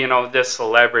 oh, this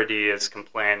celebrity is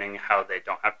complaining how they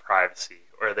don't have privacy,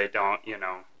 or they don't,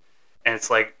 and it's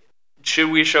like,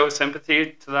 should we show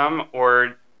sympathy to them?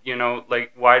 Or,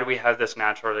 like, why do we have this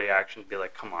natural reaction to be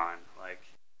like, come on, like,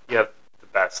 you have the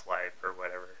best life or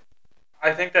whatever?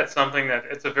 I think that's something that,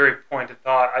 it's a very pointed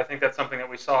thought. I think that's something that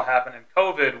we saw happen in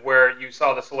COVID, where you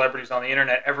saw the celebrities on the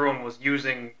internet. Everyone was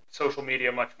using social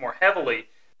media much more heavily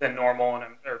than normal,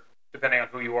 or depending on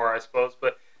who you are, I suppose.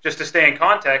 But just to stay in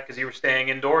contact, because you were staying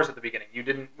indoors at the beginning.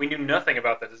 We knew nothing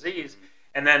about the disease. Mm-hmm.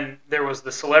 And then there was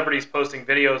the celebrities posting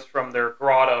videos from their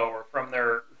grotto or from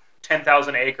their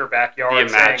 10,000 acre backyard. The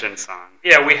Imagine song.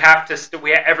 Yeah, we have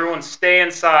to, everyone stay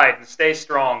inside and stay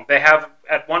strong. They have,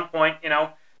 at one point,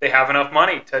 they have enough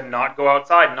money to not go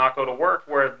outside and not go to work,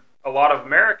 where a lot of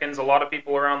Americans, a lot of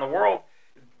people around the world,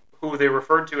 who they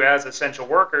referred to as essential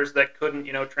workers that couldn't,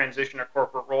 transition a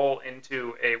corporate role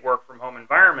into a work-from-home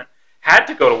environment, had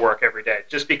to go to work every day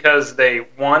just because there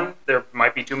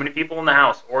might be too many people in the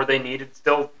house, or they needed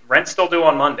rent still due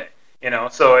on Monday,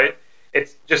 So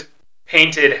it's just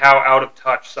painted how out of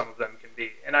touch some of them can be.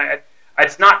 And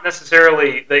it's not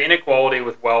necessarily the inequality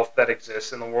with wealth that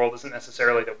exists in the world isn't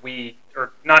necessarily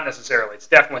not necessarily. It's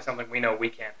definitely something we know we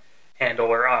can't handle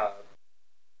or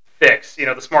fix.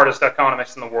 The smartest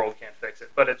economists in the world can't fix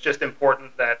it. But it's just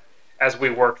important that as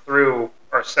we work through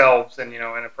ourselves and, in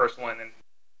a personal and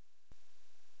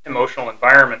emotional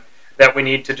environment, that we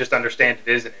need to just understand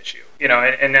it is an issue,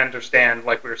 and understand,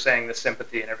 like we were saying, the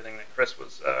sympathy and everything that Chris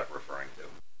was referring to.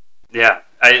 Yeah.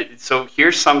 So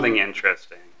here's something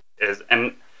interesting.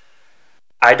 And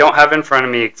I don't have in front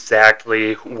of me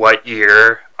exactly what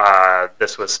year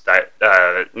this was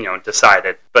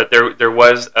decided, but there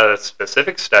was a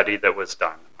specific study that was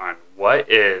done on what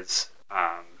is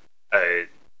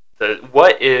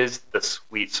the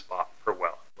sweet spot for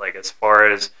wealth, like as far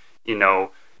as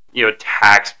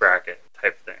tax bracket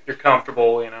type thing. You're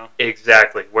comfortable,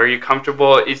 Exactly, where you're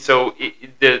comfortable. So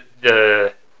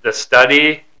the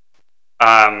study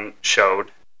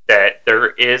showed that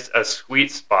there is a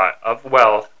sweet spot of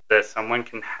wealth that someone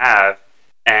can have,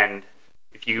 and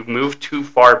if you move too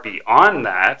far beyond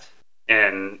that,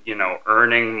 and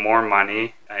earning more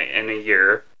money in a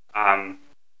year,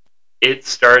 it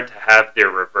started to have the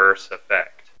reverse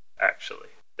effect. Actually,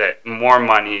 that more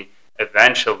money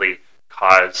eventually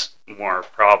cause more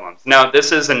problems. Now,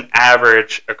 this is an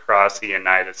average across the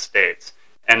United States,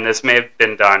 and this may have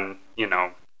been done,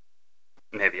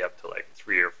 maybe up to like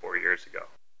 3 or 4 years ago.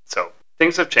 So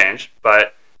things have changed,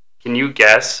 but can you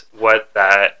guess what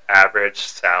that average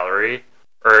salary,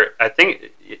 or I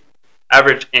think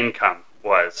average income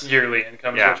was? Yearly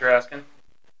income is what you're asking?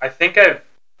 I think I've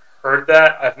heard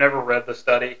that. I've never read the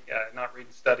study. Not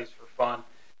reading studies for fun,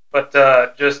 but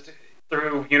just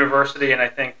through university and I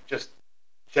think just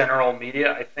general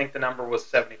media, I think the number was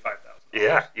 $75,000.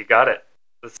 Yeah, you got it.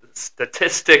 The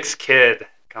statistics kid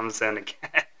comes in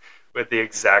again with the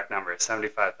exact number,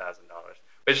 $75,000.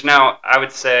 Which now I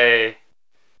would say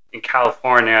in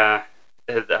California,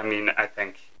 I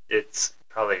think it's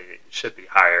probably should be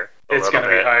higher. It's going to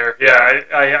be higher. Yeah,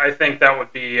 I think that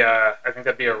would be. I think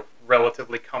that'd be a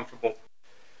relatively comfortable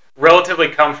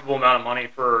amount of money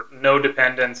for no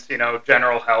dependents.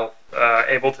 General health,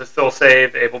 able to still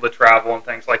save, able to travel and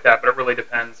things like that. But it really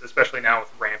depends, especially now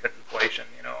with rampant inflation.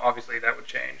 Obviously that would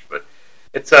change, but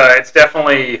it's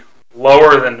definitely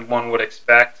lower than one would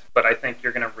expect. But I think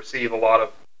you're going to receive a lot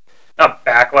of, not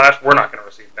backlash. We're not going to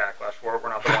receive backlash for it. We're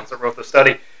not the ones that wrote the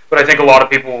study. But I think a lot of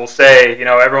people will say,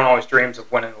 everyone always dreams of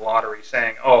winning the lottery,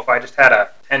 saying, oh, if I just had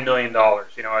 $10 million,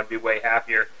 I'd be way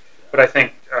happier. But I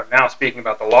think now speaking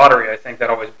about the lottery, I think that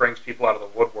always brings people out of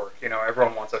the woodwork. You know,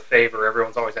 everyone wants a favor.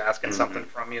 Everyone's always asking something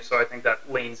from you. So I think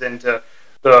that leans into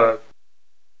the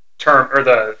term or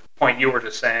the point you were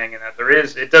just saying, and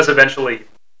that it does eventually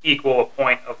equal a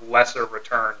point of lesser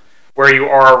return, where you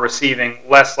are receiving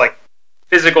less like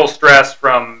physical stress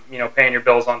from, you know, paying your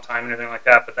bills on time and everything like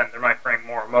that, but then there might bring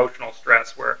more emotional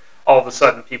stress where all of a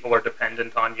sudden people are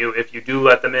dependent on you if you do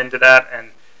let them into that. And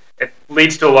it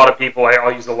leads to a lot of people,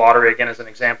 I'll use the lottery again as an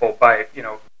example, by, you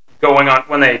know, going on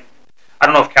when they, I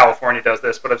don't know if California does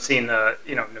this, but I've seen the,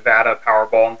 you know, Nevada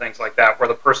Powerball and things like that, where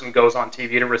the person goes on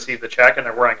TV to receive the check and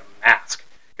they're wearing a mask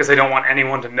because they don't want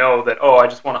anyone to know that, oh, I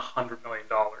just won $100 million.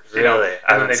 Really? Know?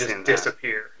 And then they just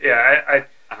disappear. Yeah,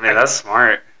 I mean, that's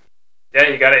smart. Yeah,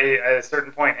 you got to, at a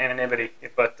certain point, anonymity.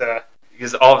 But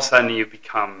because all of a sudden you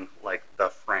become like the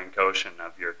Frank Ocean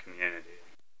of your community.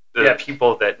 The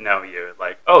people that know you,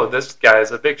 like, oh, this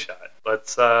guy's a big shot.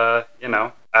 Let's, you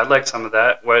know, I'd like some of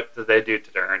that. What did they do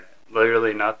to earn it?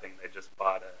 Literally nothing. They just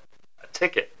bought a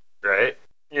ticket, right?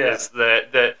 Yeah. It's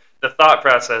the thought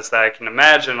process that I can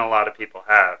imagine a lot of people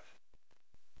have.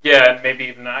 Yeah, and maybe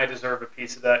even I deserve a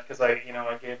piece of that because I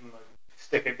gave them a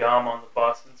stick of gum on the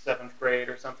bus in 7th grade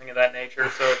or something of that nature.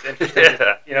 So it's interesting.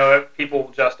 You know, people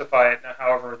will justify it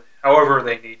however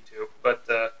they need to, but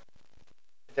it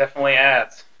definitely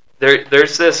adds.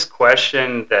 There's this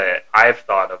question that I've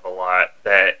thought of a lot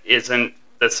that isn't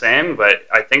the same, but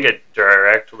I think it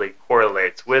directly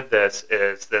correlates with this,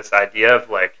 is this idea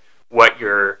of like what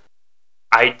your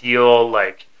ideal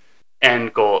like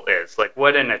end goal is, like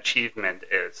what an achievement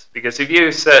is. Because if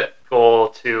you set goal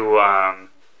to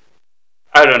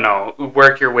I don't know,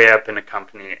 work your way up in a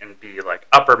company and be like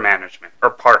upper management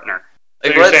or partner. So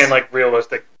like, you're saying like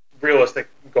realistic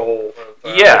goal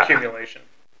of accumulation.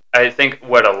 I think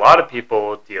what a lot of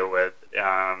people deal with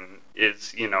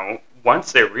is, you know,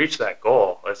 once they reach that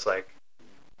goal, it's like,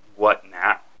 what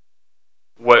now?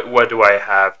 What do I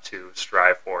have to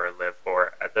strive for or live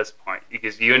for at this point?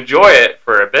 Because you enjoy it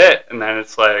for a bit, and then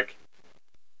it's like,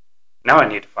 now I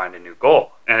need to find a new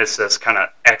goal. And it's this kind of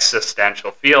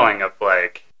existential feeling of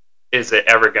like, is it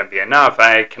ever going to be enough?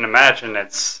 I can imagine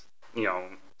it's, you know,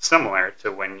 similar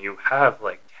to when you have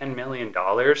like $10 million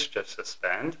just to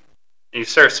spend. You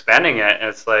start spending it, and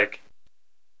it's like,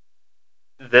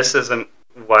 this isn't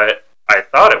what I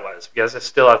thought it was, because I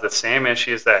still have the same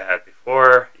issues that I had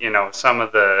before. You know, some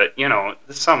of the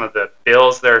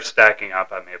bills that are stacking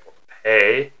up, I'm able to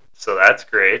pay, so that's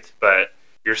great. But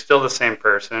you're still the same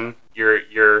person.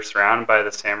 You're surrounded by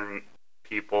the same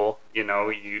people. You know,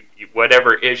 you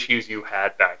whatever issues you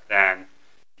had back then,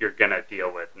 you're gonna deal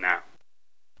with now.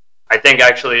 I think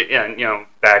actually, you know,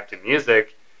 back to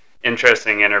music.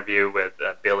 Interesting interview with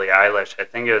Billie Eilish. I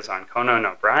think it was on Conan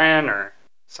O'Brien or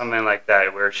something like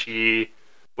that, where she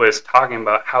was talking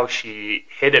about how she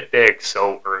hit it big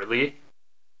so early.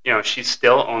 You know, she's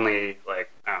still only like,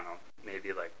 I don't know,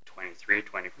 maybe like 23,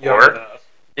 24.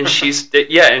 And she's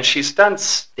done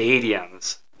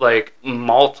stadiums like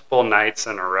multiple nights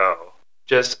in a row.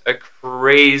 Just a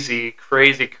crazy,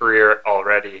 crazy career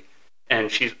already.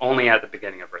 And she's only at the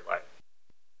beginning of her life.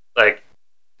 Like,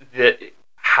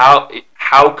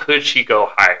 how could she go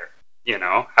higher? You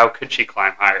know, how could she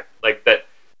climb higher? Like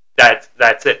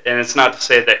that's it. And it's not to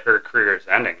say that her career is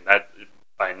ending. That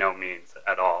by no means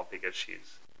at all, because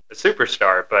she's a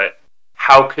superstar. But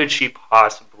how could she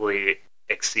possibly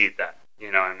exceed that?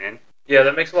 You know what I mean? Yeah,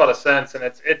 that makes a lot of sense, and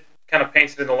it kind of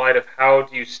paints it in the light of how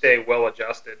do you stay well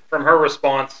adjusted. From her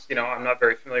response, you know, I'm not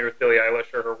very familiar with Billie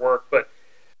Eilish or her work, but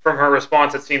from her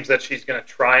response, it seems that she's going to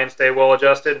try and stay well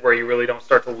adjusted, where you really don't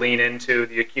start to lean into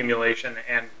the accumulation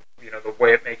and, you know, the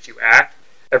way it makes you act.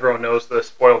 Everyone knows the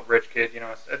spoiled rich kid, you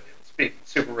know, speak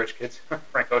super rich kids,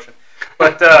 Frank Ocean.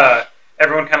 But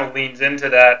everyone kind of leans into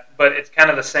that. But it's kind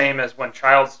of the same as when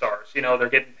child stars, you know, they're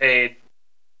getting paid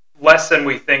less than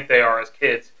we think they are as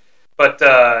kids. But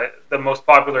the most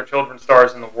popular children's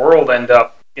stars in the world end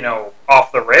up, you know,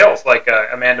 off the rails, like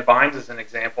Amanda Bynes is an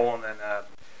example, and then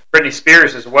Britney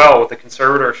Spears as well with the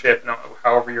conservatorship,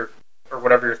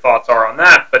 whatever your thoughts are on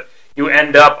that. But you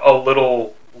end up a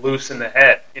little loose in the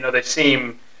head. You know, they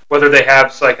seem, whether they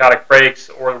have psychotic breaks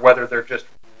or whether they're just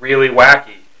really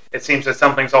wacky, it seems that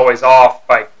something's always off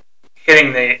by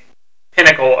hitting the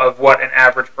pinnacle of what an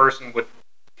average person would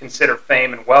consider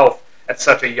fame and wealth at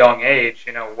such a young age.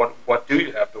 You know, what do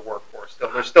you have to work for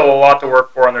still? There's still a lot to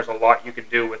work for, and there's a lot you can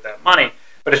do with that money.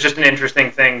 But it's just an interesting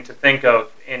thing to think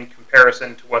of in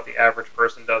comparison to what the average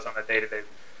person does on a day-to-day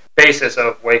basis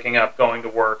of waking up, going to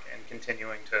work, and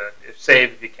continuing to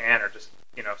save if you can, or just,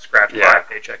 you know, scratch by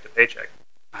paycheck to paycheck.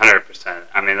 100%.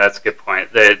 I mean, that's a good point.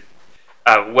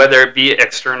 whether it be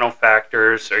external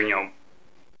factors or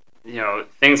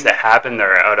things that happen that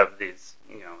are out of these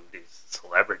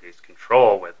celebrities'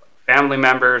 control, with family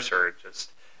members or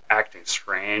just acting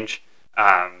strange.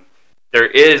 There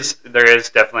is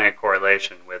definitely a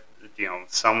correlation with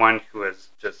someone who is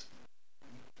just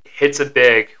hits it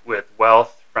big with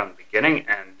wealth from the beginning,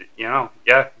 and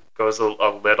goes a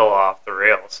little off the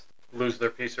rails. Lose their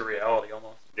piece of reality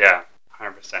almost. Yeah,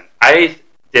 100%. I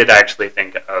did actually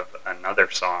think of another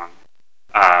song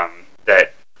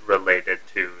that related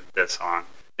to this song.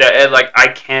 That I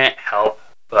can't help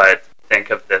but think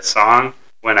of this song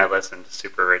when I listen to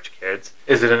Super Rich Kids.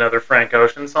 Is it another Frank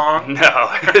Ocean song? No,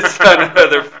 it's not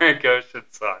another Frank Ocean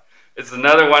song. It's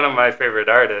another one of my favorite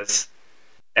artists,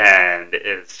 and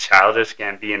it's Childish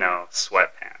Gambino,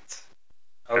 Sweatpants.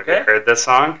 Okay. Have you heard this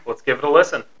song? Let's give it a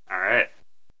listen. All right.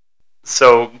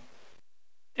 So,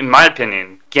 in my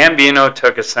opinion, Gambino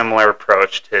took a similar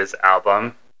approach to his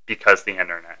album Because the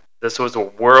Internet. This was a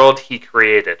world he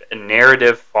created, a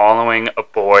narrative following a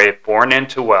boy born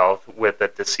into wealth with a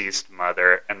deceased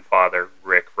mother and father,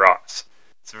 Rick Ross.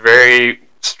 It's a very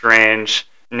strange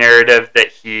narrative that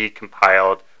he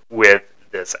compiled with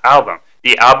this album.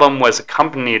 The album was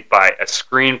accompanied by a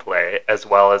screenplay as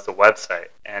well as a website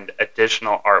and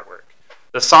additional artwork.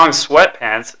 The song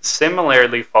Sweatpants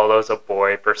similarly follows a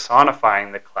boy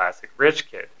personifying the classic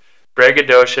rich kid.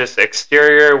 Braggadocious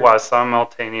exterior while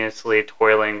simultaneously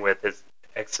toiling with his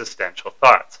existential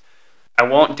thoughts. I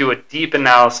won't do a deep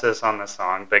analysis on the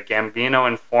song, but Gambino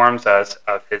informs us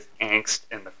of his angst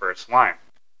in the first line.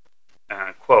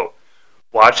 Quote,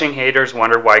 watching haters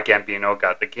wonder why Gambino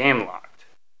got the game locked.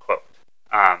 Quote.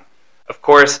 Of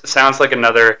course, sounds like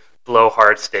another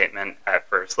blowhard statement at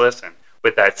first listen.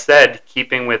 With that said,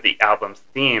 keeping with the album's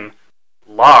theme,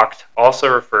 Locked also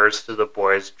refers to the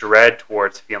boy's dread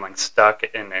towards feeling stuck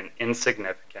in an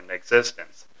insignificant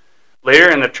existence.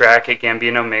 Later in the track,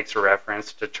 Gambino makes a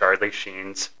reference to Charlie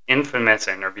Sheen's infamous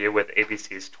interview with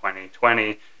ABC's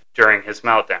 2020 during his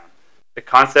meltdown. The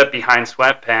concept behind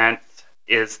Sweatpants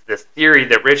is this theory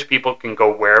that rich people can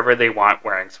go wherever they want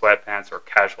wearing sweatpants or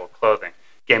casual clothing.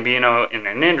 Gambino, in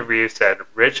an interview, said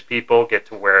rich people get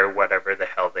to wear whatever the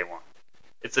hell they want.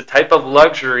 It's a type of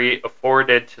luxury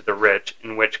afforded to the rich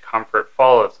in which comfort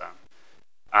follows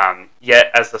them.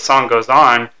 Yet, as the song goes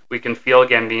on, we can feel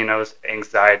Gambino's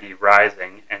anxiety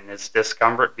rising, and his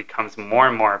discomfort becomes more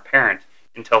and more apparent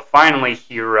until finally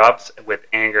he erupts with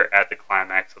anger at the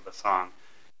climax of the song,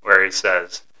 where he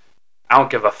says, I don't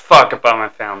give a fuck about my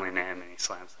family name, and he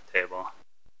slams the table.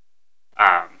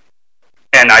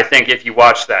 And I think if you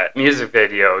watch that music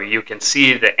video, you can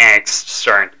see the angst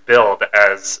starting to build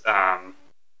as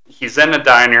he's in a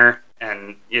diner,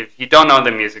 and if you don't know the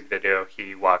music video,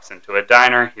 he walks into a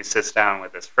diner, he sits down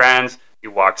with his friends, he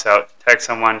walks out to text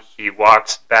someone, he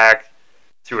walks back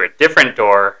through a different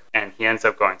door, and he ends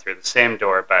up going through the same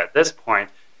door, but at this point,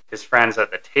 his friends at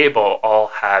the table all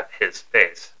have his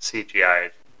face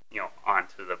CGI'd,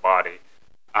 onto the body.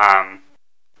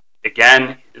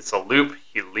 Again, it's a loop.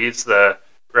 He leaves the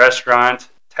restaurant,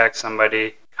 texts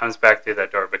somebody, comes back through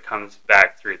that door, but comes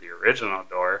back through the original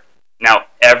door. Now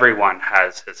everyone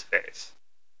has his face,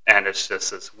 and it's just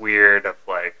this weird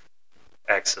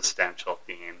existential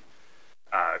theme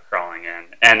crawling in.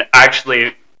 And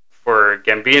actually, for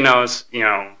Gambino's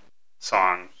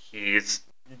song, he's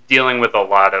dealing with a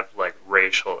lot of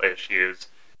racial issues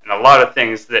and a lot of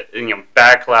things that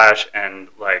backlash and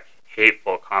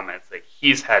hateful comments that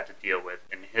he's had to deal with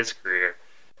in his career.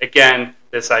 Again,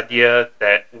 this idea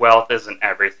that wealth isn't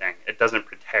everything. It doesn't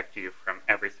protect you from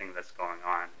everything that's going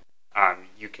on.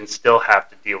 You can still have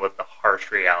to deal with the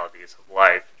harsh realities of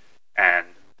life and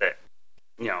the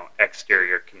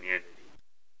exterior community.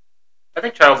 I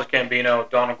think Childish Gambino,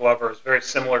 Donald Glover, is very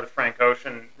similar to Frank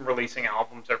Ocean, releasing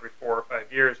albums every 4 or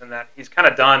 5 years, in that he's kind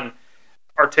of done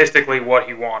artistically what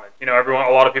he wanted. A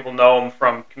lot of people know him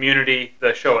from Community,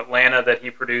 the show Atlanta that he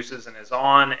produces and is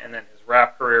on, and then his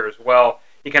rap career as well.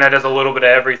 He kind of does a little bit of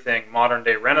everything, modern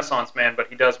day Renaissance man, but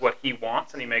he does what he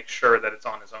wants, and he makes sure that it's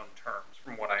on his own terms,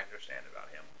 from what I understand about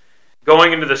him.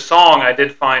 Going into the song, I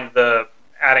did find the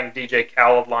adding DJ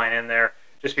Khaled line in there,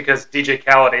 just because DJ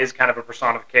Khaled is kind of a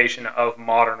personification of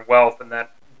modern wealth, and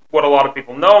that what a lot of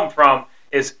people know him from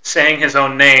is saying his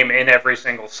own name in every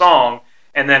single song,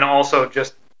 and then also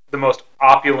just the most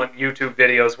opulent YouTube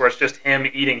videos where it's just him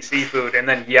eating seafood and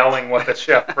then yelling what the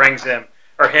chef brings him,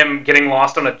 or him getting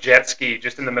lost on a jet ski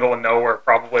just in the middle of nowhere,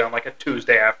 probably on a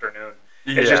Tuesday afternoon.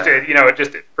 Yeah. It's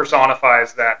just, it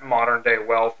personifies that modern day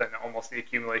wealth and almost the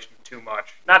accumulation of too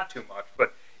much. Not too much,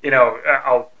 but,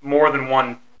 more than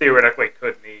one theoretically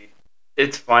could need.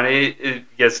 It's funny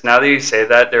because now that you say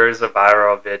that, there is a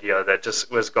viral video that just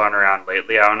was going around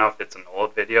lately. I don't know if it's an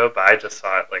old video, but I just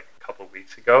saw it like a couple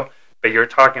weeks ago. But you're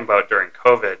talking about during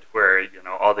COVID, where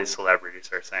all these celebrities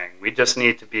are saying we just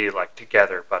need to be like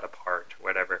together but apart, or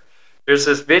whatever. There's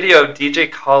this video of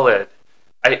DJ Khaled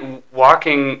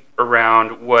walking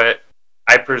around what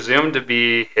I presume to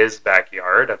be his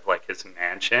backyard of like his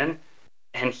mansion,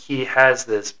 and he has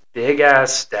this big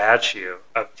ass statue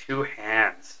of two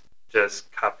hands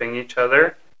just cupping each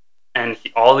other, and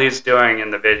all he's doing in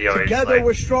the video together is like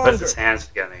we're stronger. puts his hands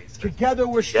together. He's together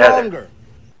we're stronger.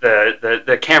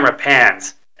 The camera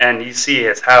pans, and you see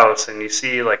his house, and you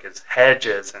see like his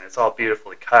hedges, and it's all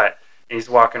beautifully cut. And he's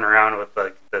walking around with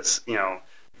like this,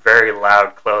 very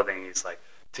loud clothing. He's like,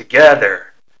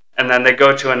 together. And then they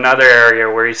go to another area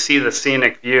where you see the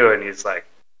scenic view, and he's like,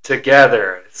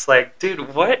 together. It's like,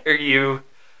 dude, what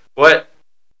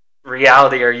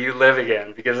reality are you living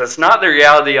in? Because it's not the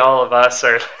reality all of us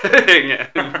are living in,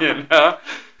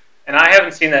 And I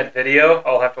haven't seen that video.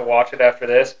 I'll have to watch it after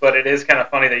this. But it is kind of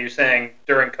funny that you're saying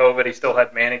during COVID he still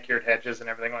had manicured hedges and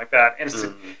everything like that,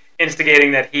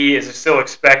 instigating that he is still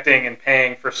expecting and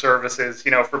paying for services,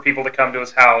 for people to come to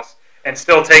his house and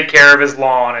still take care of his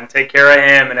lawn and take care of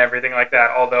him and everything like that.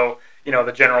 Although,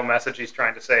 the general message he's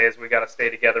trying to say is we got to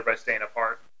stay together by staying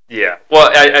apart. Yeah.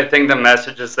 Well, I think the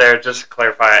message is there. Just to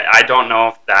clarify, I don't know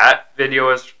if that video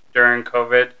was during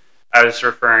COVID. I was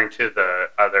referring to the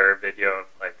other video of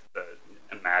like the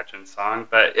Imagine song,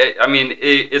 but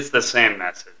it's the same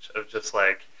message of just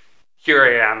like, here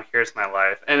I am, here's my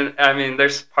life. And I mean,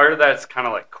 there's part of that's kind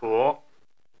of like cool,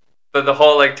 but the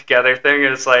whole like together thing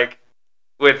is like,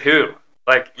 with who?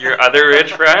 Like your other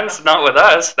rich friends? Not with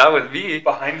us, not with me.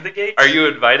 Behind the gates? Are you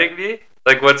inviting me?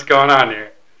 Like, what's going on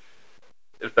here?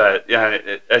 But yeah,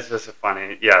 it's just a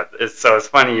funny. Yeah, it's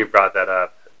funny you brought that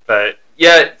up. But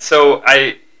yeah, so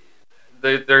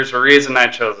there's a reason I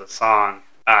chose a song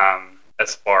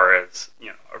as far as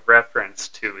a reference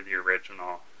to the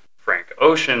original Frank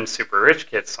Ocean Super Rich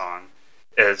Kid song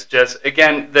is just,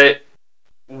 again, that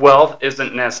wealth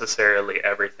isn't necessarily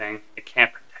everything. It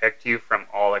can't protect you from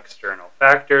all external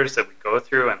factors that we go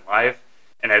through in life,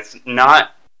 and it's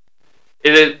not.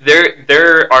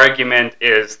 Their argument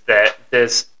is that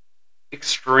this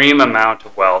extreme amount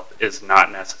of wealth is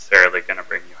not necessarily going to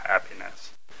bring you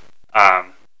happiness,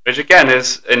 which again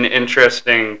is an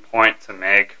interesting point to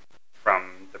make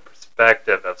from the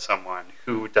perspective of someone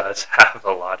who does have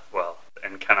a lot of wealth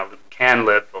and kind of can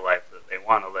live the life that they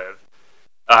want to live.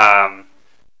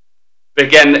 But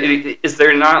again, is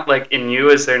there not like in you?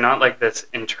 Is there not like this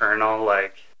internal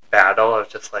like battle of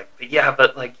just like,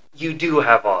 but like you do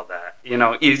have all that,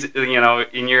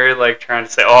 and you're like trying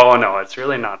to say, oh no, it's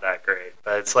really not that great,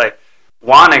 but it's like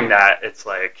wanting that. It's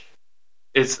like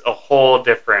it's a whole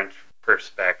different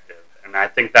perspective, and I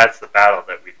think that's the battle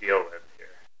that we deal with here.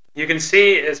 You can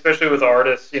see, especially with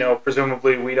artists,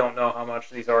 presumably we don't know how much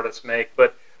these artists make,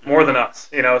 but more than us,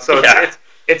 so yeah.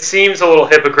 It seems a little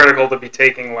hypocritical to be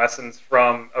taking lessons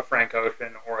from a Frank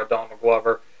Ocean or a Donald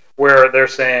Glover, where they're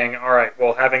saying, all right,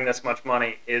 well, having this much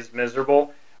money is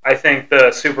miserable. I think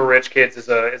the Super Rich Kids is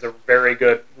a very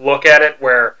good look at it,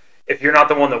 where if you're not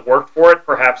the one that worked for it,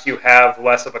 perhaps you have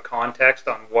less of a context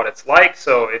on what it's like.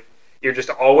 So if you just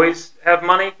always have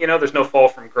money, there's no fall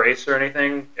from grace or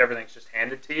anything. Everything's just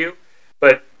handed to you.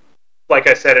 But like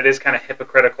I said, it is kind of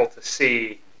hypocritical to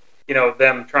see,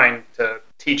 them trying to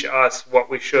teach us what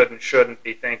we should and shouldn't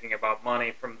be thinking about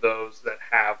money from those that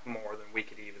have more than we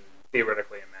could even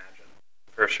theoretically imagine.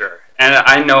 For sure. And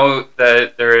I know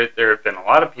that there have been a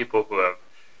lot of people who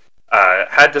have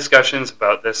had discussions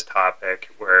about this topic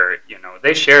where,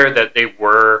 they share that they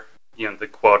were, the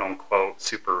quote-unquote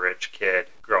super rich kid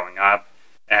growing up,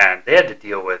 and they had to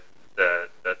deal with the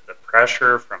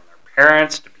pressure from their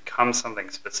parents to become something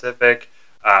specific.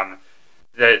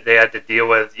 That they had to deal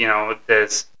with,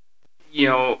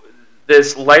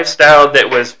 this lifestyle that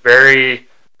was very,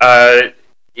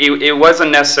 it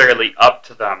wasn't necessarily up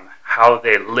to them how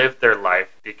they lived their life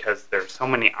because there's so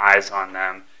many eyes on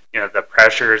them. The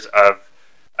pressures of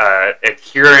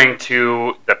adhering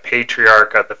to the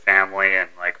patriarch of the family and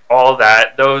like all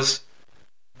that, those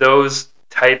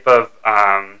type of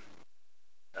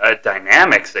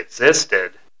dynamics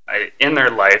existed in their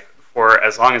life for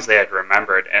as long as they had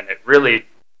remembered, and it really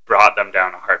brought them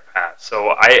down a hard path.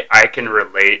 So I can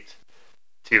relate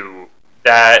to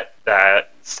that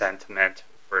sentiment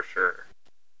for sure.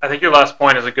 I think your last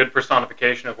point is a good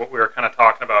personification of what we were kind of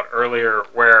talking about earlier,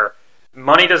 where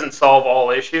money doesn't solve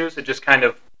all issues. It just kind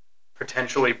of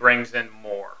potentially brings in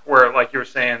more. Where, like you were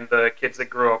saying, the kids that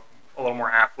grew up a little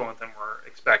more affluent than we're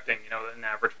expecting, an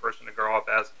average person to grow up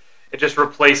as, It just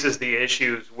replaces the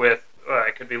issues with,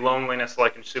 it could be loneliness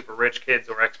like in super rich kids,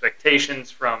 or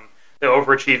expectations from the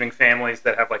overachieving families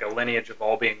that have like a lineage of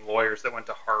all being lawyers that went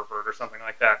to Harvard or something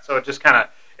like that. So it just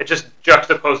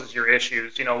juxtaposes your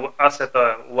issues. Us at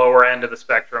the lower end of the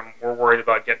spectrum, we're worried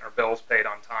about getting our bills paid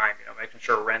on time, making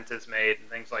sure rent is made and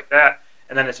things like that.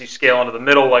 And then as you scale into the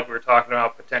middle, like we were talking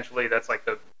about, potentially that's like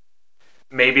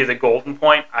maybe the golden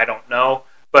point. I don't know.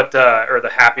 But or the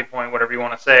happy point, whatever you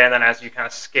want to say. And then as you kind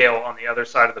of scale on the other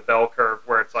side of the bell curve,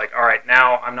 where it's like, all right,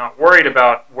 now I'm not worried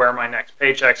about where my next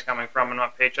paycheck's coming from. I'm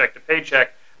not paycheck to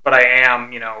paycheck, but I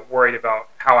am, worried about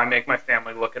how I make my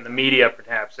family look in the media,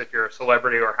 perhaps if you're a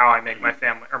celebrity, or how I make my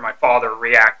family or my father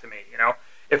react to me.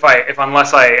 If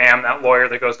unless I am that lawyer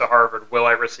that goes to Harvard, will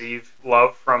I receive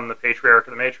love from the patriarch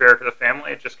or the matriarch of the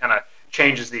family? It just kind of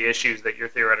changes the issues that you're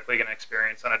theoretically going to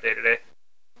experience on a day-to-day.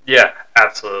 Yeah,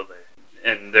 absolutely.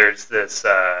 And there's this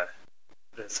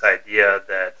idea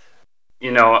that,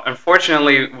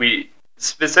 unfortunately, we,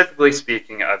 specifically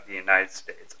speaking of the United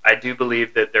States, I do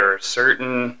believe that there are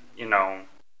certain,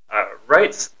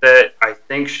 rights that I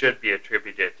think should be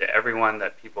attributed to everyone,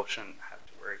 that people shouldn't have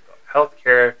to worry about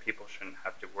healthcare, people shouldn't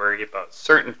have to worry about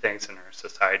certain things in our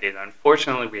society that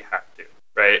unfortunately we have to,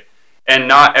 right? And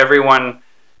not everyone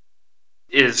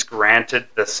is granted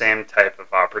the same type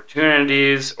of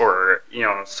opportunities or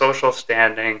social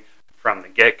standing from the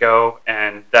get-go,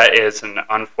 and that is an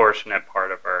unfortunate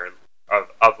part of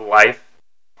of life,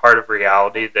 part of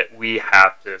reality that we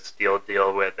have to still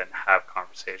deal with and have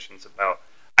conversations about.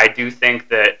 I do think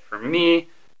that for me,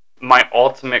 my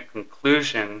ultimate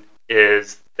conclusion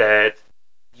is that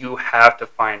you have to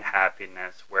find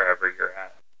happiness wherever you're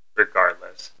at,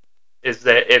 regardless. Is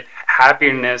that if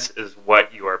happiness is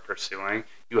what you are pursuing,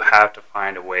 you have to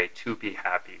find a way to be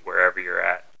happy wherever you're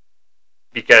at.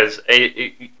 Because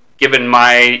given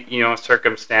my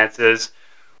circumstances,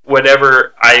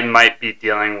 whatever I might be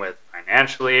dealing with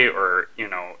financially, or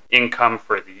income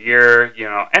for the year,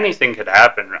 anything could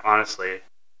happen. Honestly,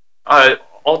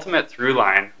 ultimate through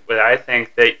line, but I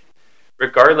think that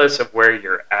regardless of where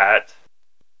you're at,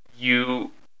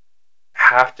 you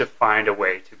have to find a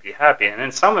way to be happy. And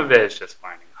then some of it is just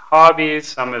finding hobbies.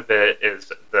 Some of it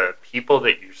is the people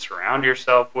that you surround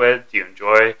yourself with. Do you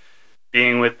enjoy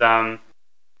being with them?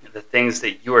 The things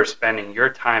that you are spending your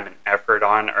time and effort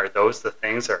on, are those the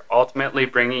things that are ultimately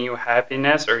bringing you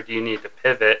happiness, or do you need to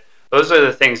pivot? Those are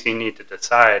the things you need to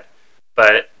decide.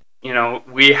 But,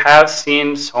 we have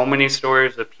seen so many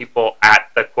stories of people at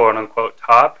the quote-unquote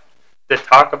top that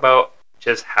talk about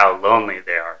just how lonely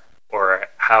they are, or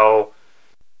how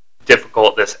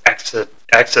difficult this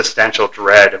existential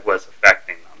dread was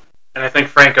affecting them. And I think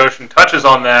Frank Ocean touches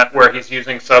on that, where he's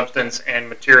using substance and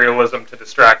materialism to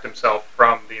distract himself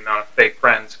from the amount of fake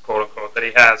friends, quote unquote, that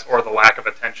he has, or the lack of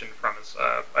attention from his,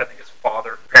 I think his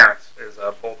parents, is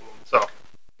both of them. So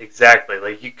exactly,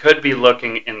 like you could be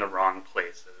looking in the wrong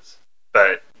places,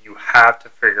 but you have to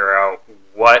figure out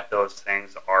what those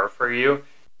things are for you.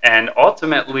 And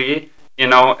ultimately,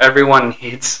 everyone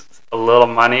needs a little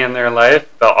money in their life,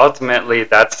 but ultimately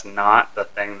that's not the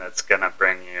thing that's going to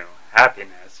bring you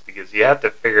happiness, because you have to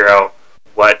figure out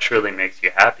what truly makes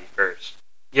you happy first.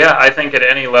 Yeah, I think at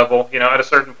any level, at a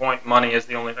certain point, money is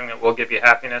the only thing that will give you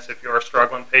happiness if you are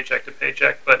struggling paycheck to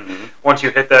paycheck. But once you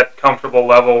hit that comfortable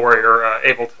level where you're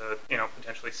able to,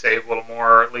 potentially save a little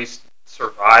more, or at least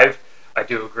survive, I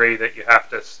do agree that you have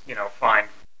to, find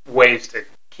ways to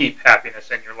keep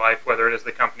happiness in your life, whether it is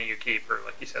the company you keep, or,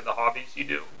 like you said, the hobbies you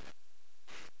do.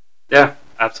 Yeah,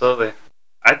 absolutely.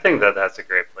 I think that that's a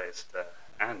great place to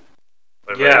end.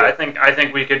 Yeah, I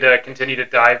think we could continue to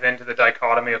dive into the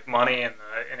dichotomy of money and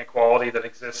the inequality that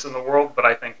exists in the world, but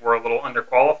I think we're a little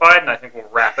underqualified, and I think we'll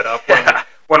wrap it up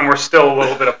when we're still a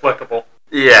little bit applicable.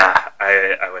 Yeah,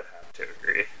 I would have to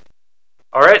agree.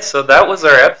 All right, so that was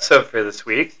our episode for this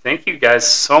week. Thank you guys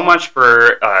so much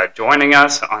for joining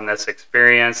us on this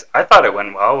experience. I thought it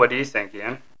went well. What do you think,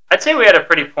 Ian? I'd say we had a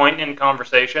pretty poignant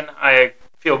conversation. I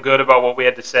feel good about what we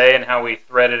had to say and how we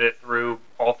threaded it through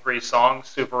all three songs: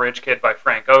 Super Rich Kid by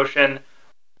Frank Ocean,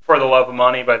 For the Love of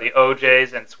Money by the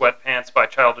OJs, and Sweatpants by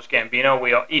Childish Gambino.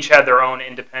 We each had their own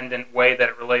independent way that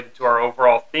it related to our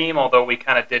overall theme, although we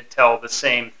kind of did tell the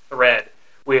same thread.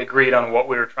 We agreed on what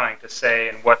we were trying to say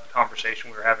and what conversation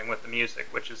we were having with the music,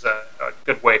 which is a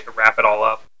good way to wrap it all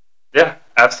up. Yeah,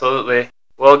 absolutely.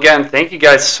 Well, again, thank you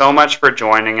guys so much for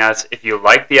joining us. If you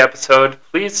liked the episode,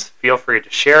 please feel free to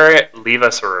share it. Leave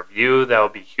us a review. That will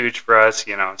be huge for us,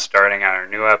 starting on our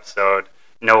new episode.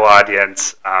 No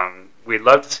audience. We'd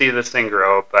love to see this thing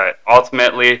grow, but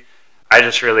ultimately, I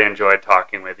just really enjoyed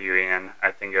talking with you, Ian. I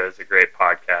think it was a great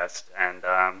podcast, and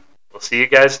we'll see you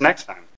guys next time.